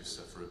those who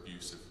suffer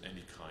abuse of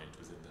any kind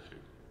within the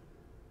home.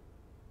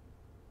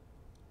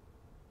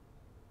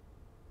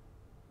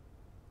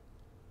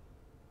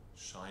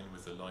 Shine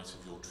with the light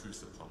of your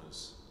truth upon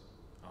us,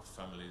 our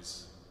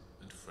families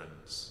and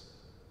friends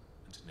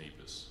and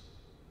neighbours.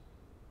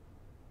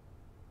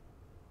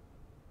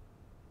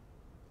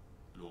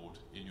 Lord,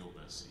 in your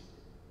mercy,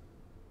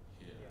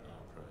 hear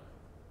our prayer.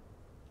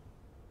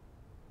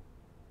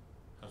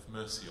 Have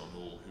mercy on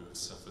all who have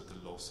suffered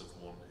the loss of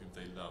one whom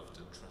they loved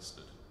and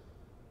trusted.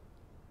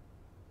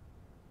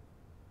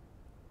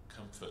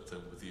 Comfort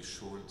them with the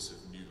assurance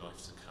of new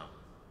life to come.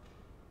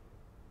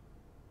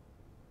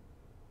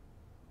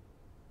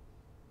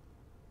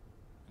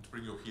 And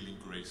bring your healing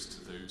grace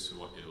to those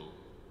who are ill,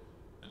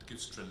 and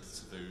give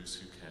strength to those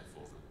who care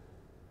for them.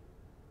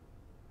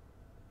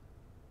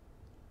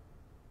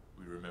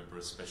 We remember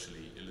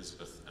especially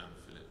Elizabeth Ann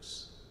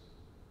Phillips,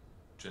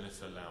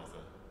 Jennifer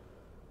Lowther,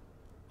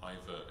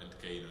 Ivor and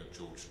Gaynor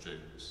George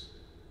Jones,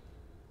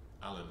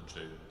 Alan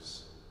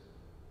Jones,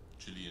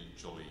 Gillian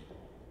Jolly,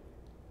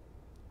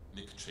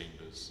 Nick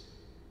Chambers,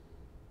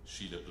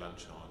 Sheila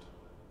Blanchard,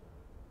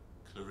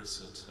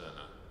 Clarissa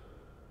Turner,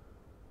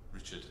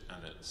 Richard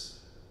Annetts,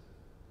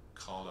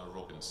 Carla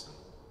Robinson,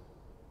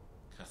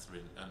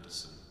 Catherine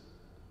Anderson,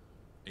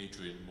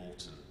 Adrian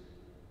Morton,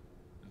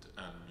 and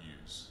Anne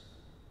Muse.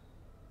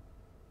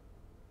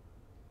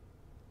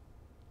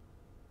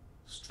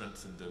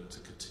 Strengthen them to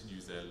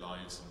continue their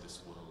lives in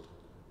this world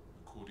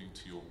according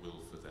to your will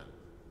for them.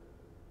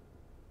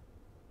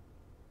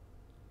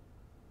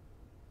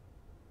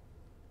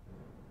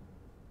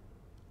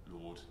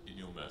 Lord, in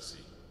your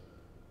mercy,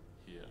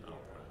 hear our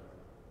prayer.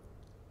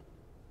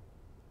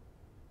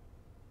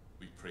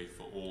 We pray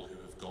for all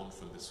who have gone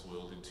from this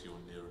world into your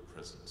nearer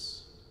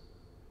presence,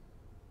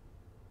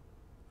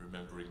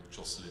 remembering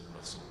Jocelyn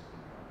Russell,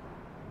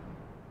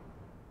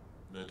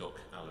 Murdoch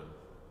Allen,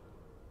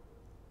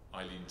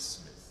 Eileen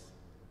Smith,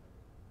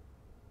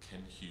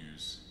 Ken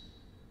Hughes,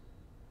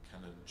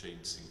 Canon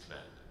Jane Sinclair,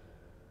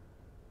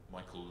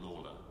 Michael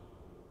Lawler,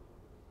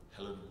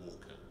 Helen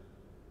Walker,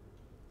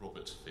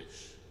 Robert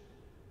Fish,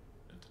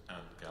 and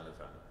Anne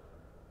Gallivan.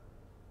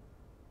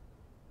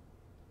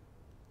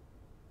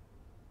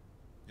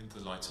 In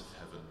the light of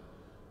heaven,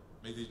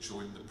 may they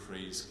join the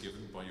praise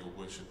given by your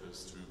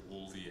worshippers through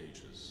all the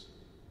ages.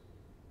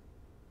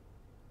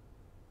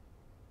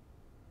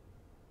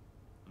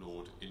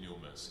 Lord, in your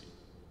mercy,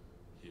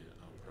 hear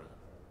our prayer.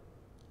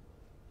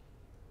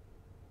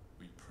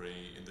 We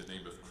pray in the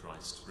name of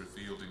Christ,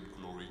 revealed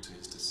in glory to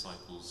his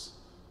disciples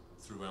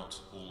throughout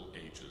all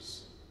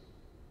ages.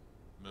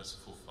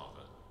 Merciful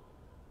Father,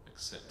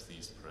 accept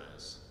these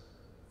prayers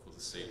for the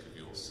sake of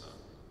your Son,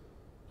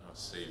 our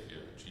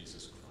Saviour,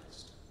 Jesus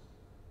Christ.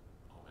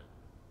 Amen.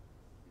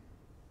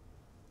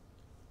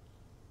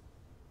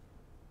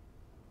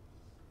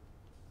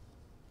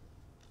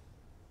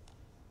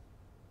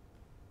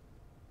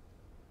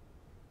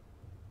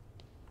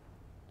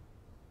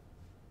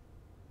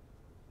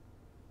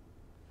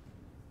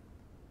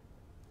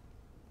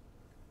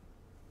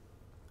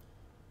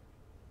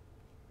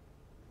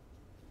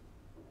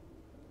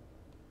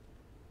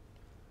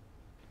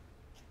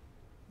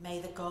 May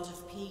the God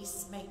of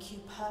peace make you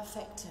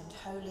perfect and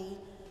holy,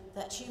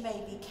 that you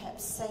may be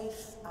kept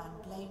safe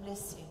and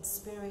blameless in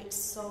spirit,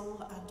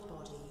 soul and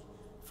body,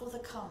 for the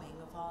coming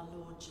of our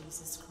Lord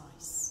Jesus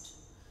Christ.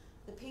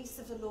 The peace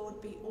of the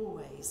Lord be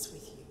always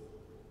with you.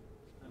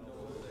 And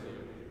also with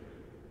you.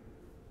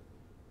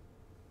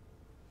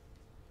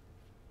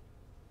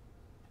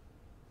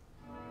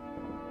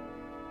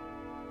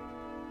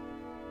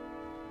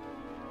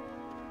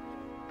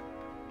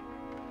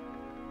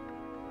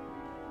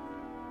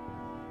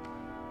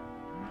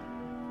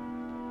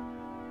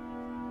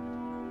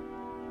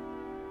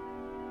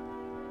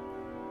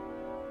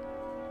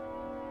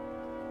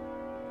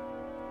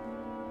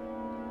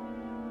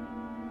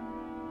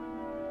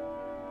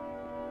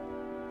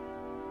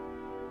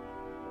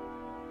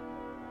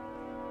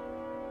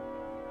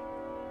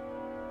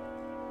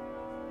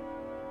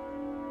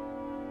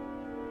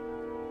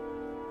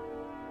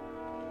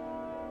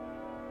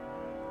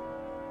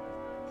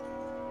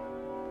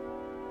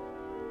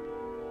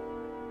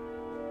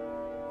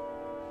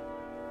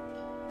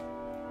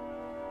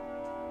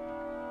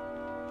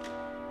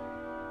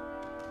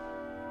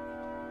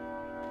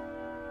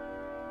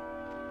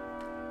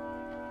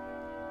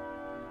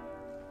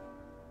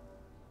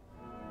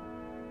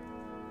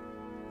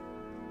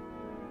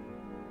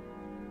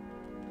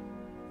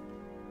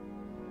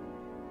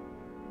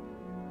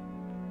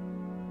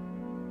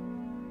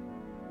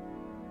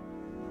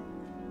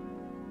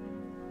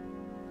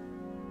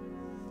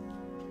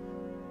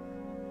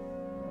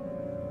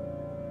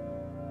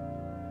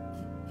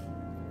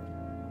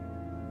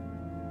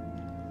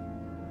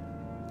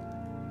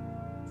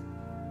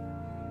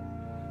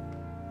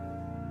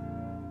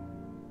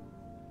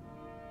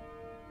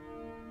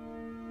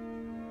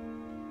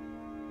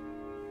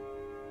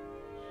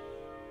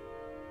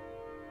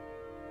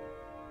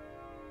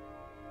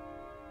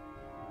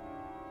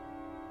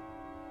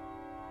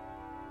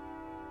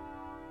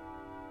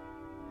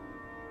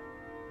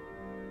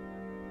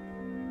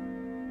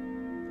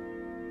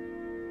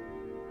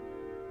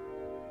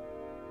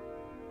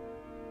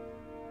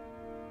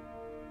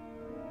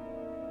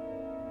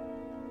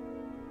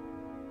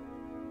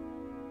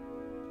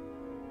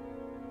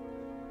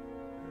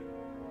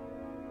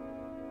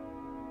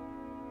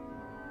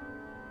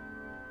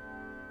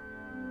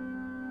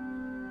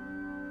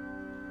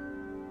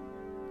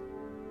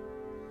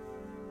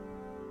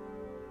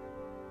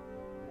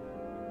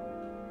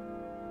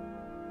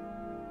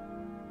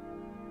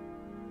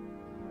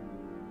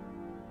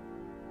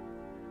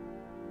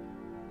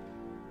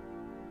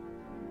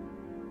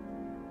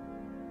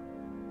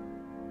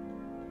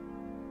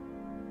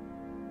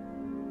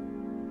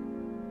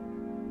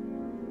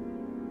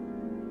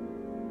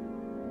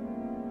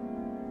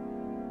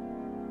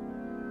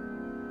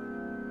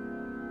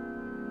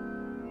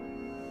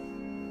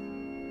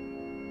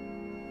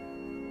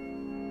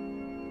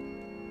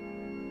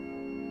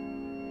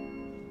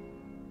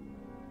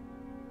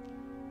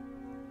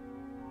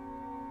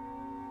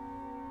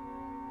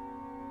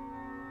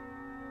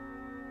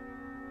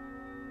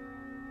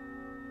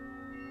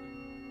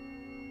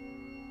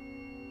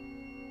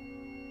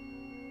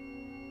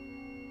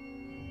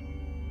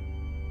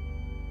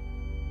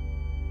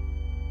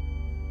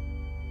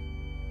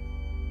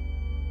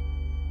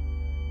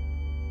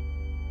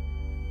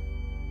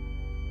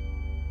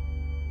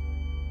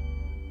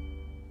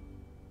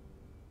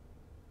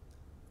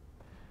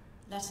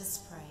 Let us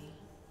pray.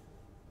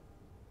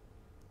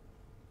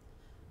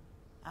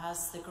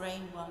 As the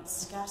grain once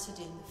scattered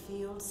in the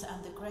fields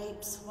and the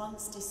grapes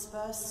once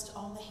dispersed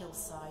on the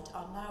hillside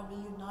are now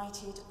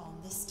reunited on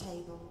this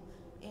table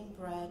in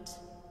bread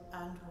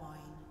and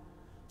wine,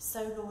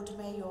 so, Lord,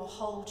 may your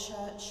whole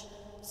church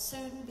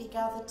soon be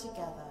gathered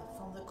together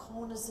from the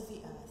corners of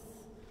the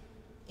earth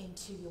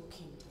into your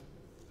kingdom.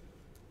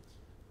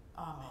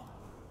 Amen.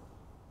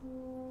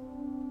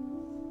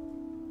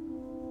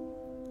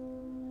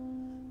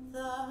 The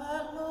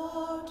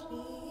Lord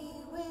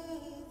be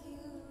with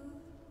you.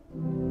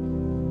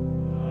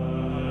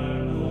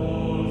 And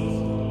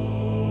also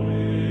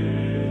with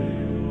you.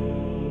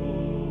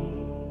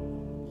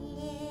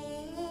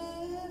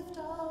 Lift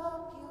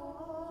up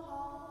your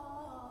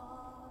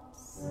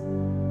hearts.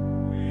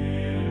 We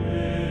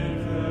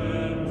lift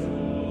them to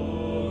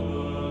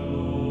the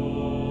Lord.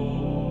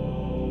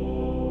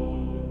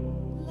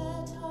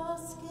 Let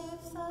us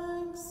give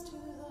thanks to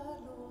the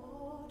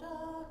Lord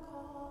our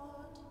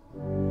God.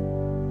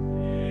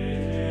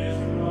 It is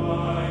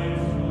right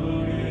to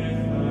give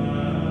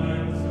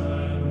thanks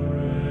and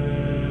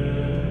praise.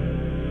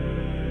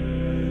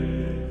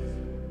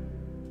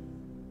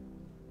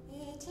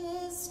 It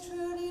is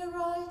truly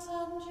right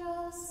and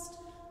just,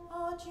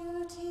 our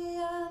duty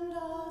and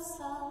our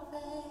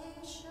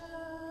salvation,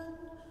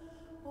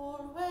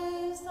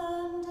 always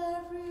and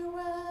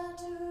everywhere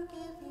to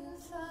give you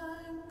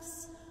thanks,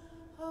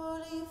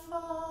 Holy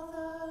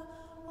Father,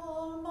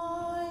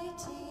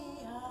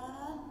 Almighty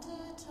and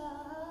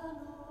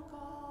eternal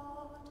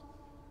God.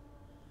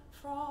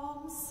 From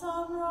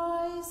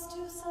sunrise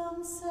to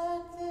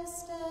sunset this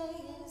day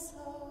is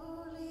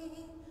holy,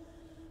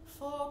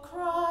 for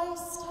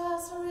Christ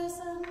has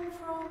risen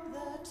from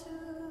the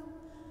tomb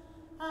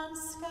and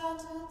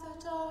scattered the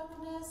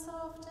darkness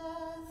of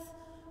death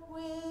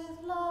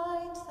with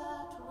light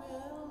that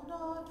will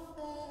not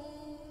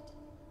fade.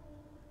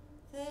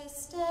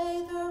 This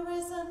day the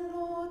risen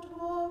Lord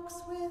walks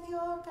with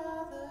your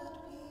gathered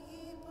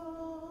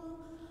people,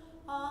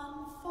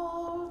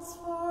 unfolds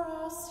for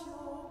us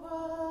your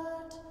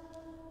word,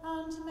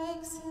 and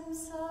makes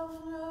himself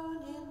known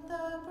in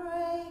the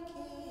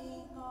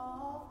breaking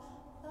of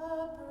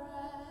the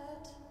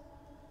bread.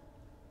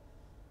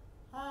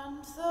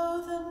 And though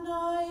the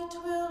night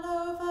will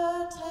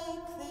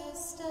overtake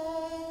this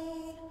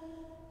day,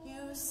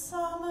 you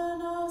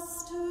summon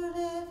us to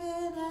live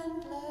in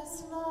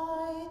endless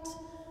light,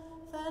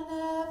 the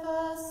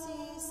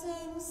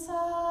never-ceasing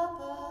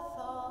Sabbath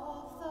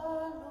of the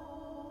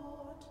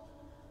Lord.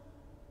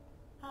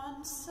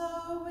 And so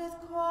with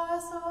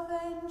choirs of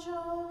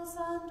angels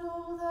and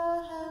all the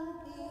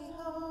heavenly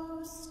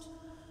host,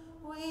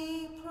 we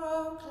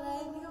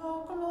proclaim your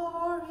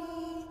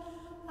glory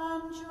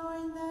and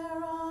join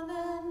their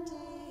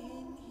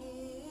unending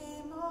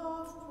hymn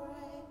of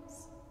praise.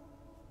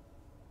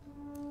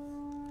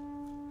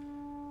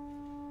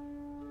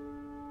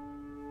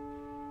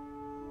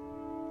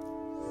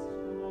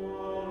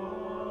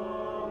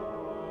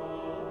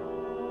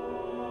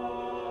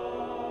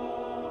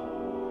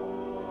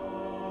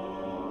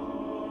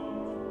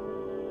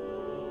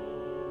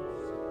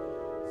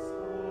 So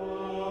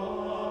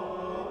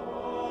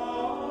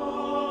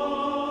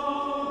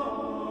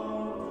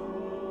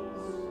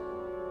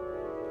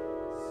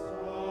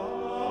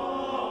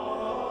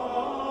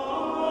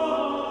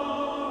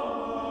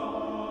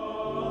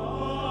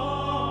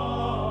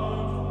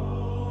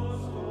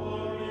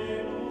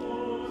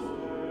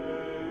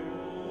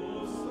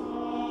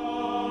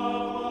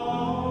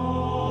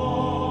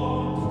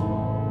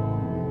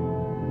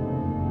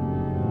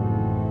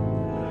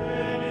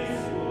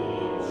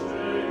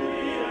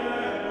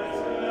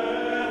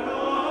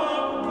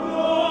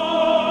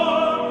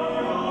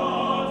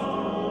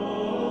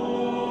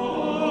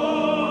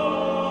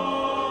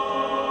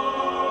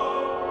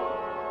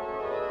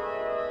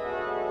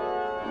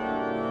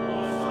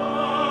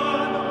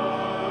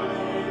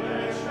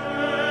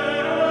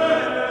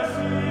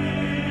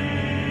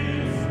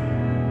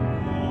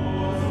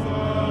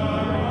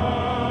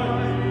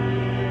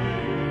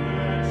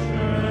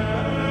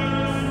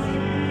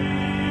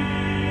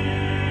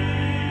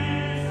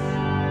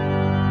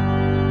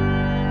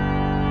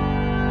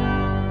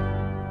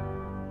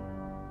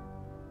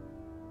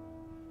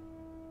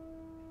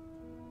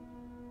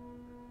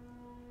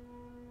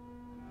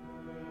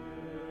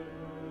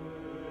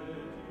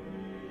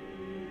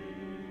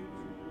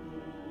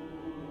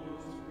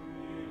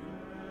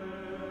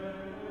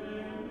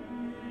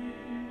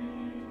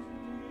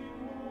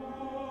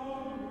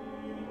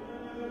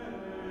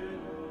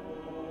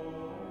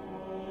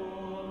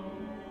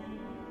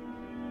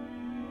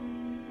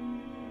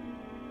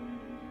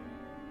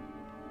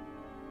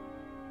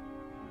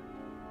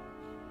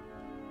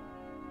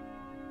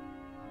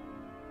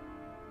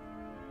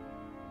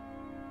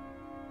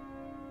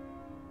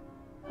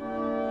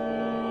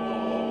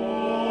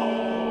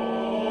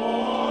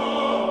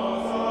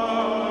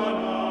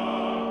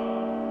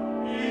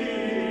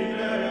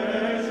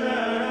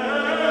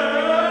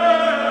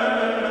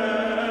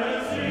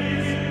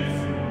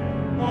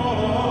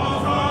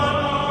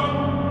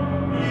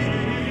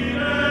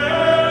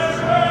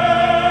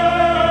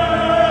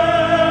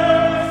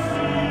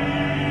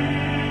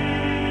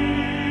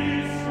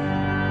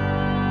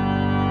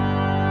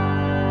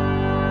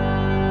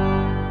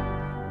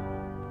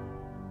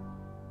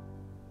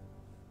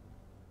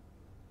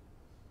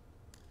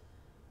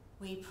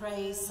We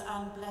praise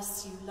and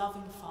bless you,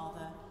 loving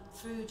Father,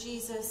 through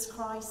Jesus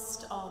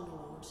Christ our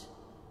Lord.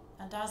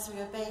 And as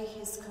we obey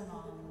his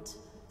command,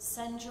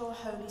 send your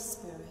Holy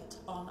Spirit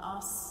on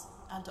us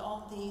and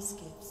on these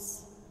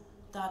gifts,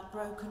 that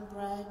broken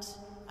bread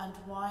and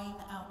wine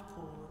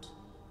outpoured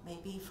may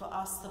be for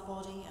us the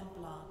body and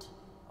blood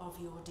of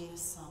your dear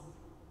Son.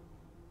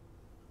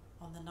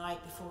 On the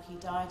night before he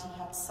died, he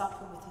had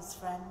supper with his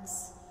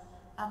friends,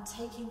 and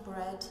taking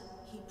bread,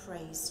 he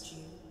praised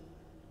you.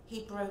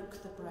 He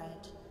broke the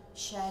bread,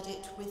 shared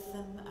it with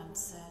them, and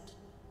said,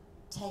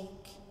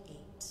 "Take,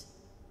 eat.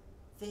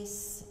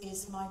 This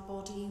is my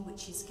body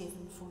which is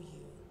given for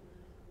you.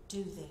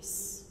 Do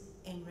this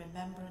in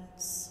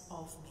remembrance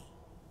of me."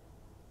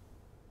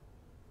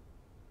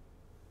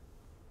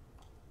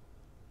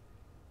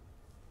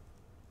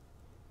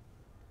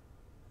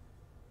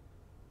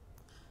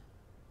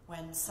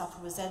 When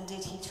supper was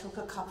ended, he took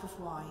a cup of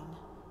wine.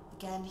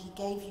 Again he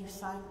gave you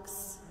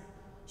thanks,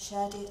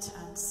 shared it,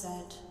 and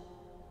said,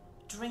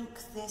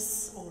 "Drink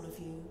this, all of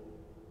you.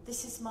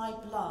 This is my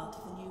blood,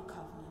 the new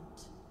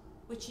covenant,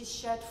 which is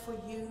shed for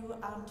you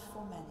and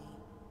for many,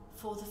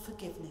 for the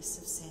forgiveness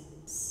of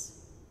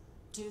sins.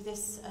 Do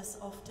this as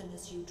often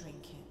as you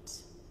drink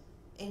it,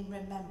 in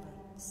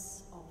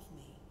remembrance of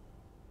me."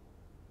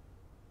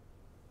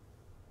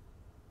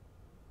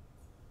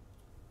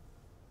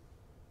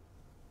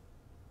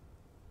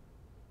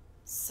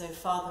 So,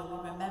 Father,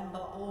 we remember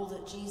all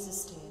that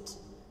Jesus did.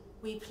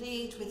 We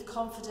plead with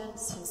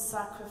confidence his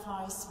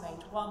sacrifice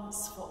made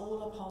once for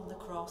all upon the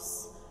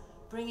cross,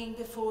 bringing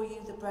before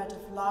you the bread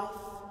of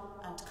life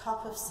and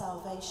cup of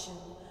salvation.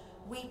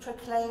 We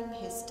proclaim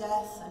his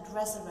death and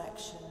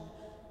resurrection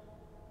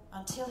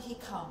until he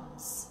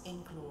comes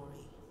in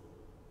glory.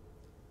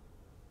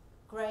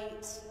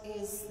 Great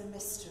is the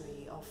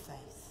mystery of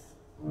faith.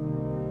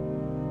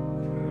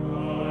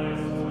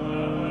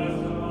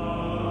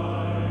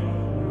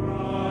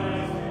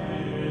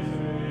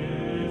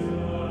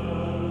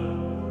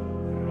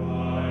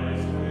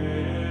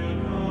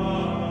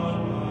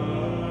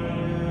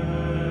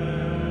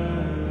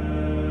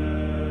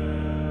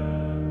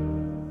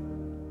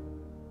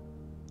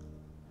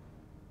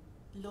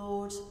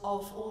 Lord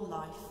of all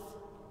life,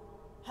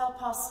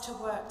 help us to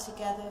work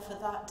together for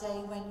that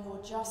day when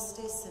your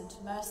justice and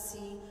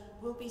mercy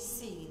will be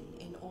seen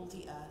in all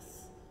the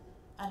earth,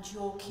 and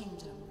your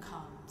kingdom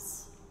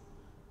comes.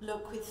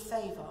 Look with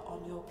favour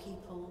on your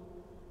people,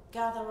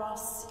 gather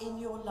us in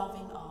your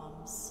loving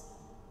arms,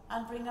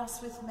 and bring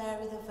us with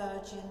Mary the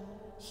Virgin,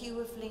 Hugh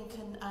of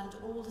Lincoln, and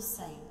all the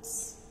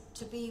saints,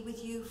 to be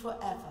with you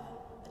forever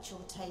at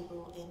your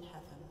table in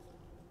heaven.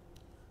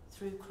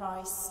 Through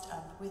Christ,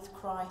 and with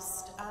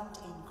Christ, and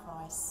in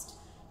Christ,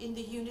 in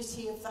the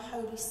unity of the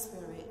Holy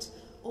Spirit,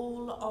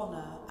 all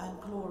honour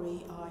and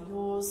glory are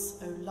yours,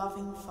 O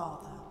loving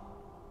Father,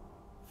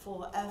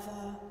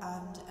 forever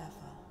and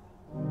ever.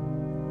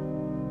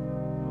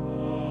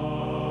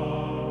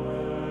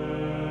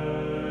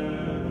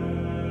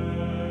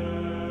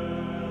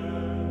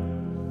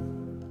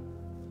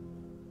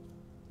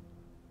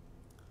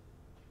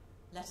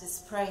 Let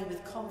us pray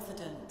with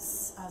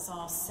confidence as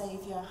our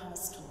Saviour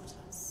has taught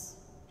us.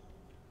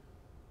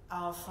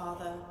 Our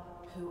Father,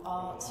 who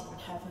art in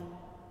heaven,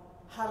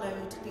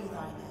 hallowed be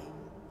thy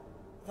name.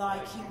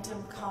 Thy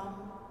kingdom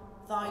come,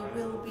 thy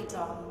will be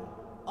done,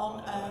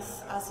 on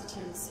earth as it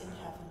is in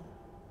heaven.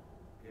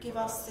 Give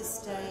us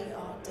this day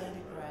our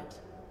daily bread,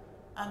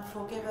 and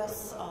forgive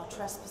us our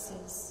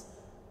trespasses,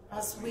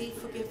 as we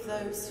forgive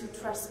those who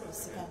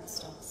trespass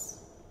against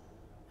us.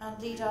 And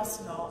lead us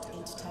not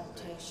into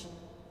temptation,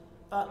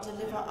 but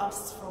deliver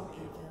us from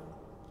evil.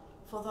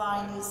 For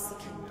thine is the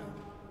kingdom,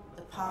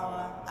 the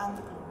power, and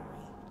the glory,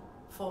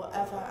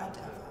 forever and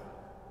ever.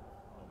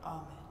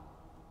 Amen.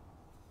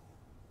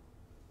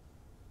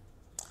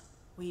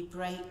 We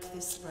break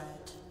this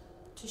bread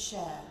to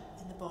share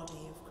in the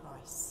body of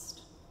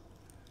Christ.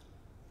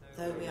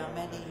 Though we are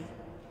many,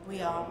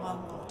 we are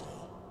one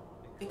body,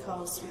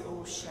 because we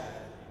all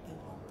share in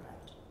one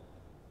bread.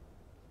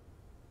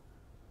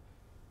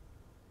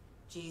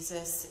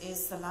 Jesus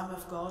is the Lamb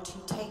of God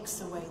who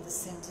takes away the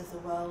sins of the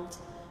world.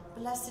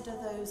 Blessed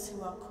are those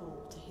who are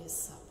called to his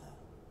supper.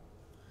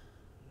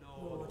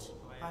 Lord,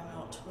 I am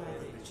not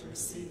worthy to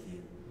receive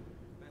you,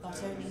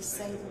 but only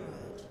say the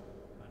word,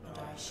 and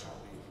I shall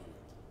be healed.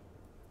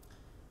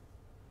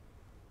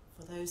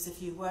 For those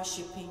of you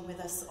worshipping with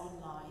us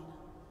online,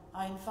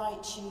 I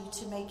invite you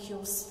to make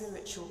your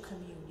spiritual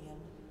communion,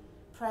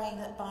 praying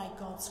that by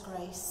God's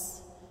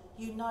grace,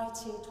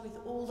 united with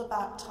all the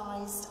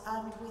baptized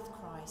and with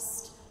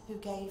Christ, who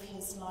gave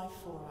his life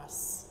for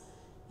us,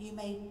 you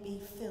may be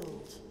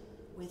filled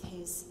with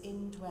his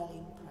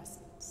indwelling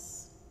presence.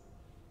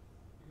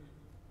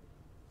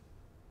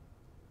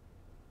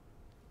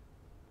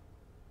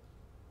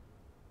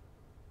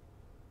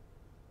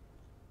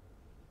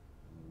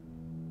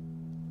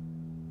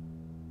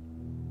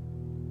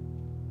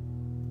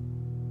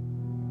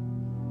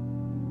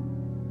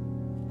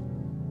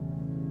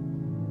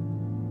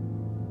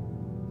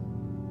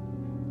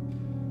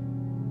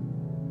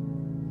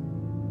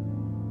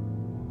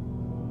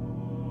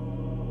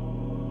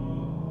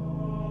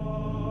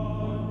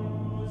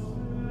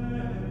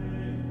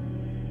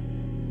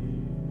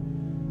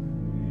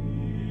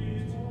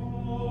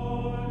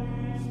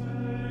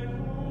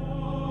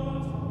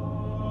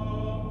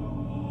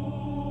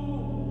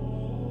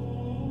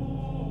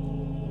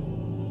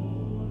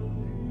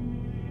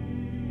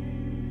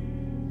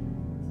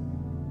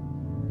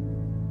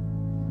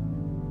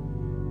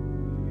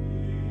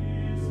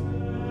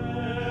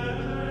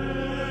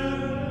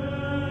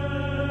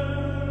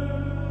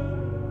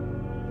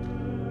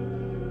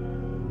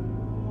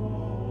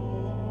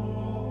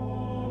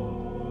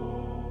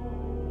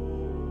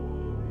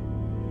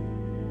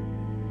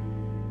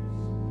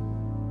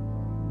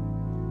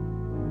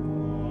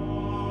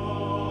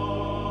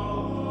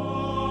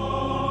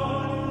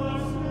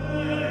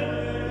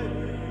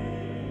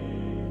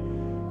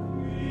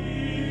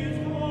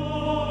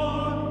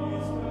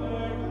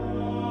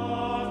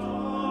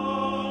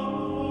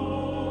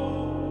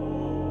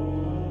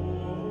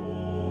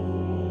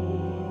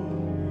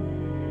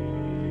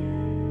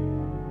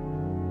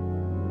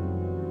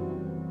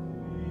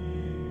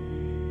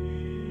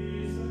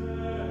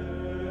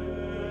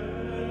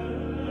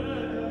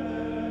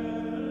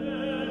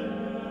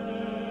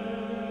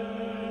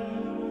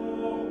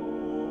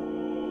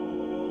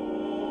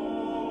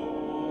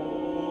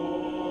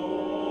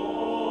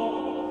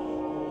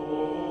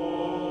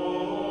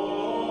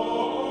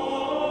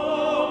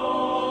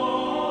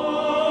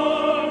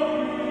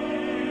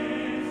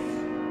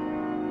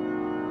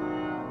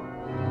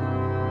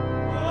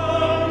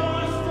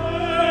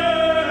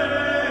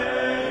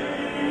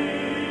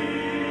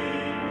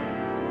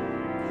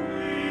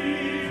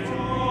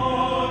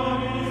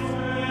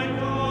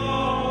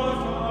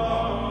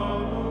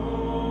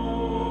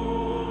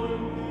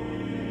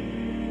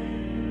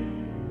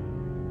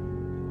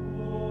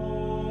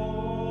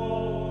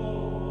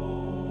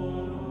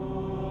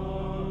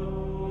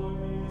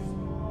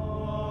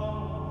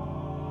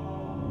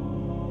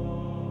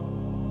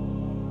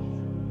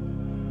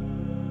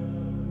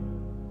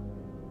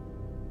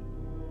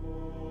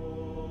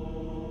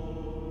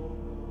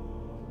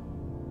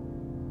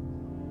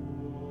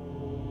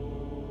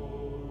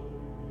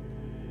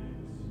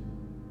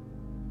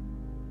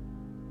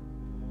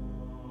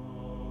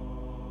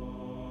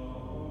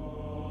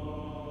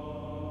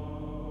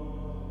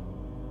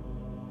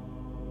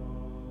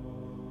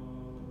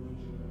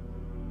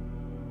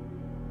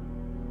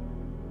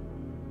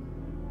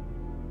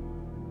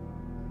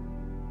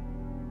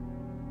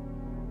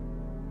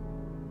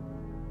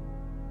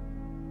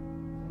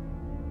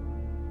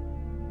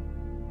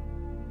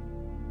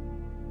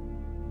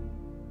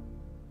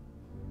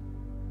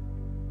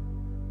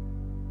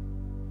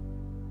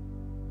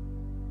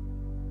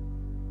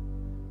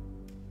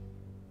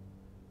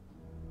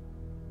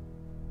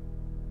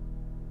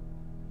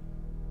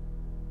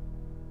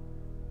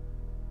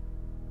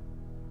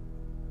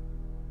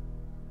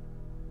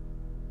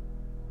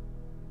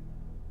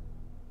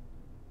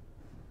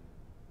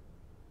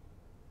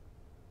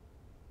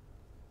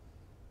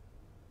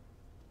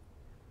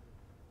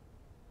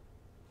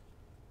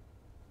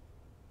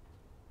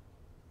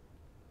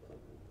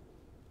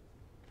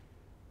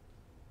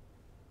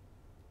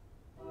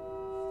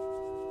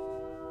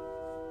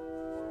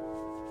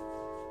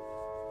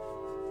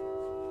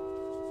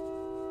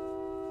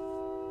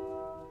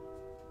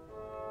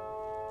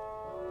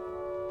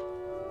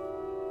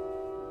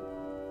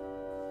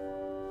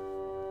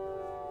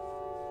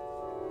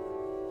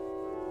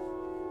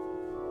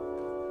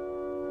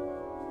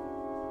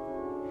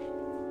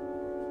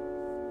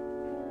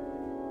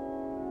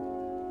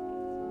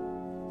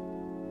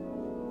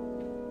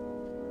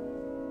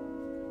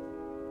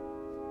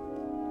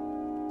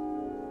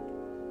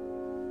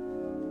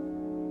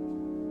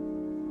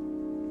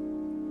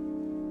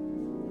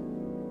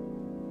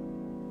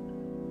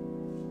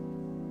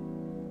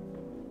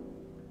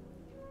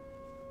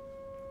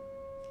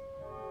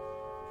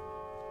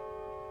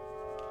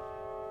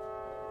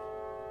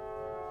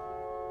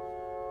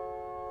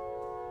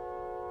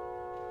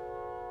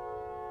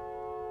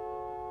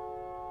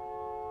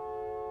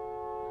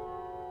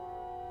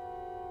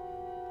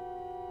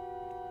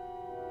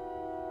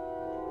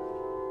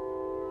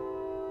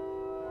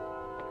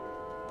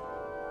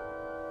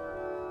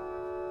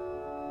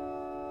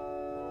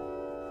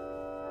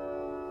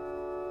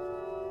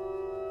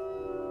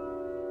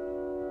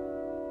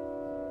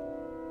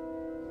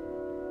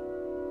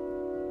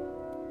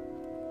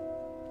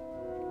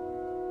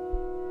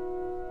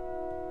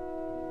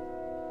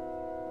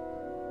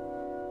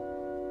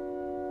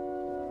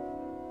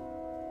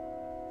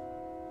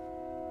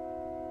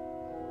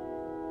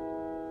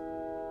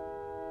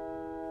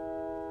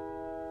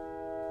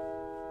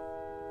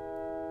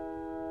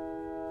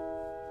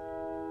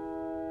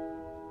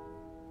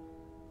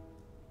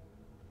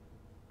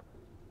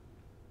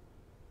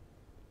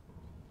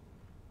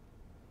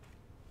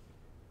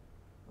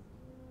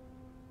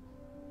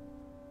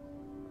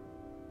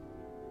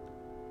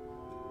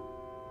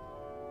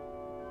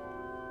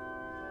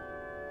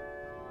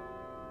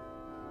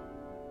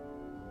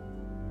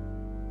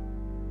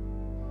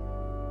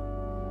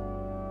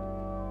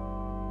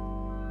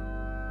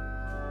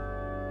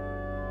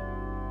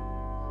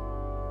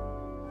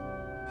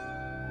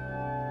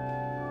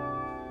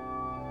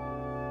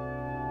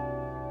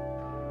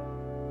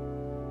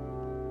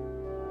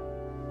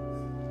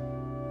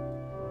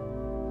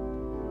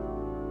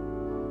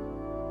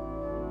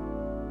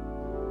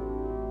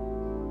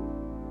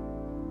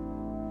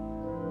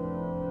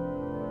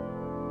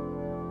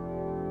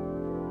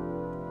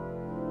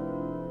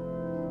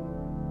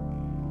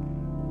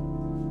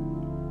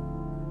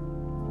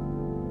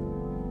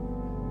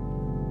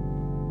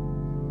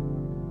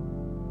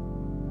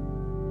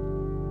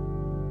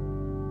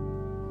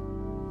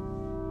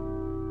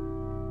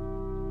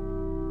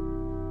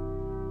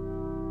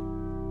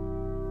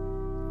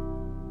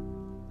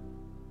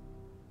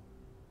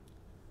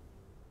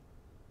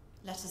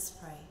 us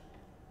pray.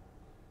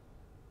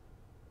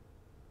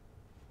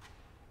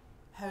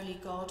 Holy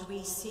God,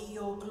 we see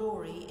your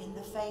glory in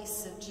the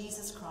face of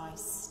Jesus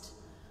Christ.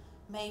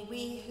 May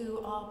we who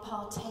are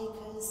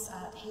partakers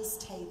at his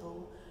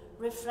table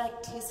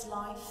reflect his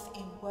life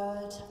in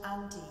word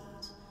and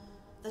deed,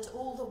 that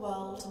all the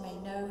world may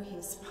know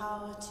his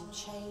power to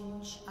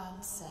change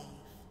and save.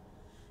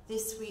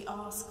 This we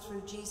ask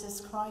through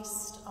Jesus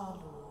Christ our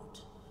Lord.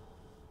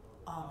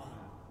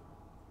 Amen.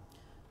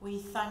 We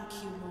thank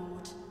you,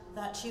 Lord,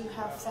 that you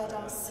have fed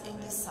us in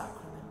this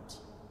sacrament,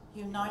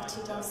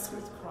 united us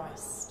with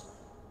Christ,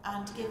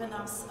 and given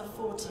us a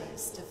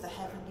foretaste of the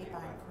heavenly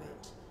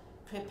banquet,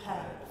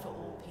 prepared for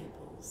all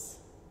peoples.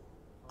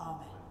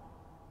 Amen.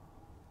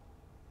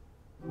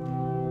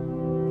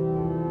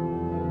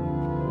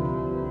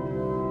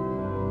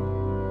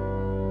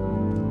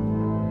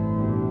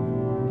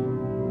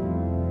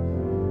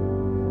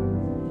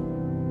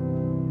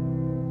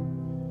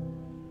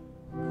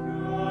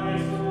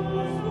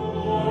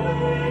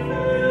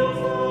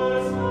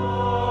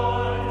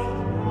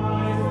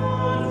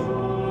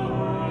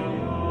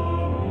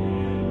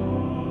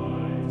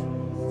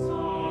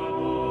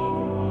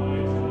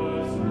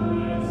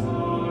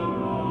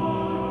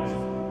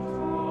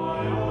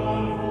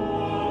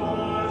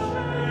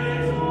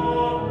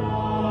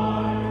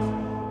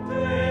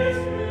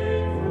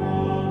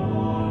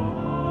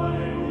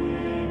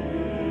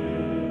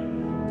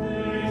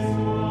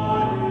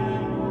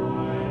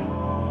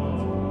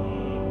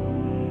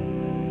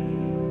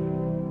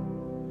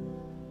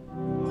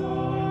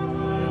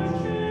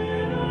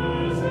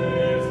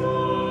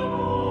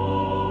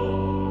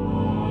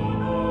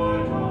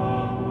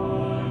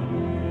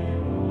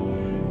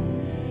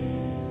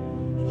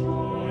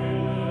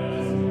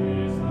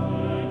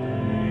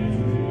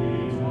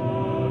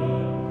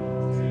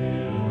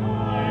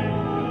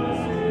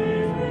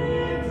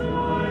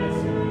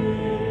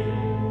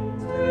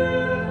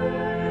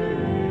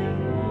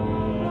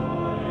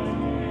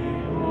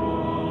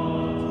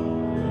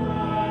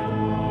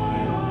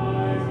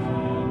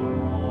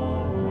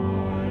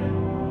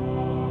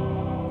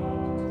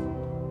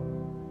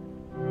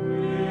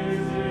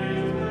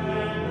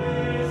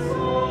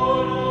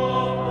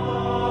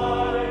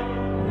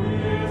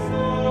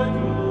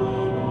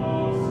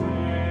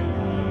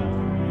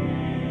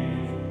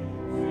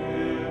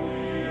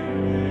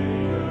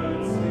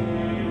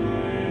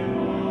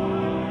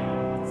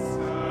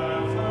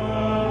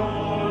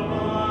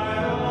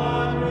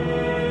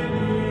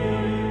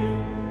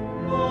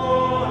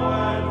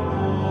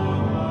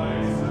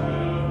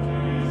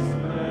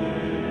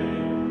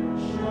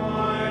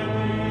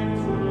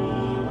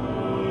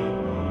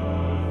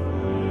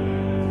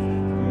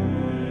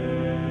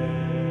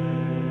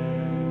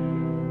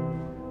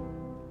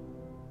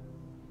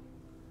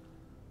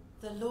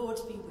 The Lord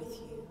be with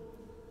you.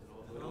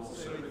 And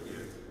also with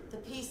you. The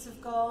peace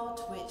of God,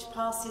 which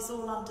passes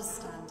all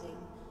understanding,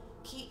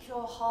 keep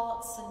your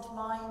hearts and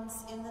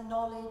minds in the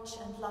knowledge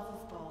and love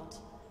of God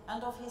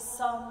and of his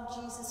Son,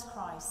 Jesus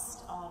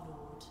Christ, our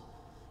Lord.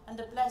 And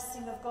the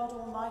blessing of God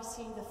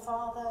Almighty, the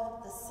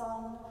Father, the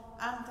Son,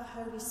 and the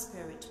Holy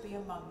Spirit be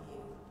among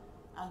you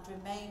and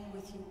remain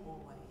with you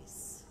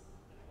always.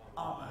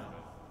 Amen.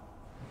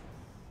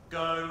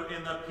 Go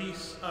in the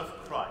peace of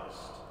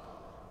Christ.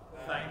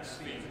 Thanks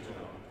be to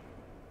God.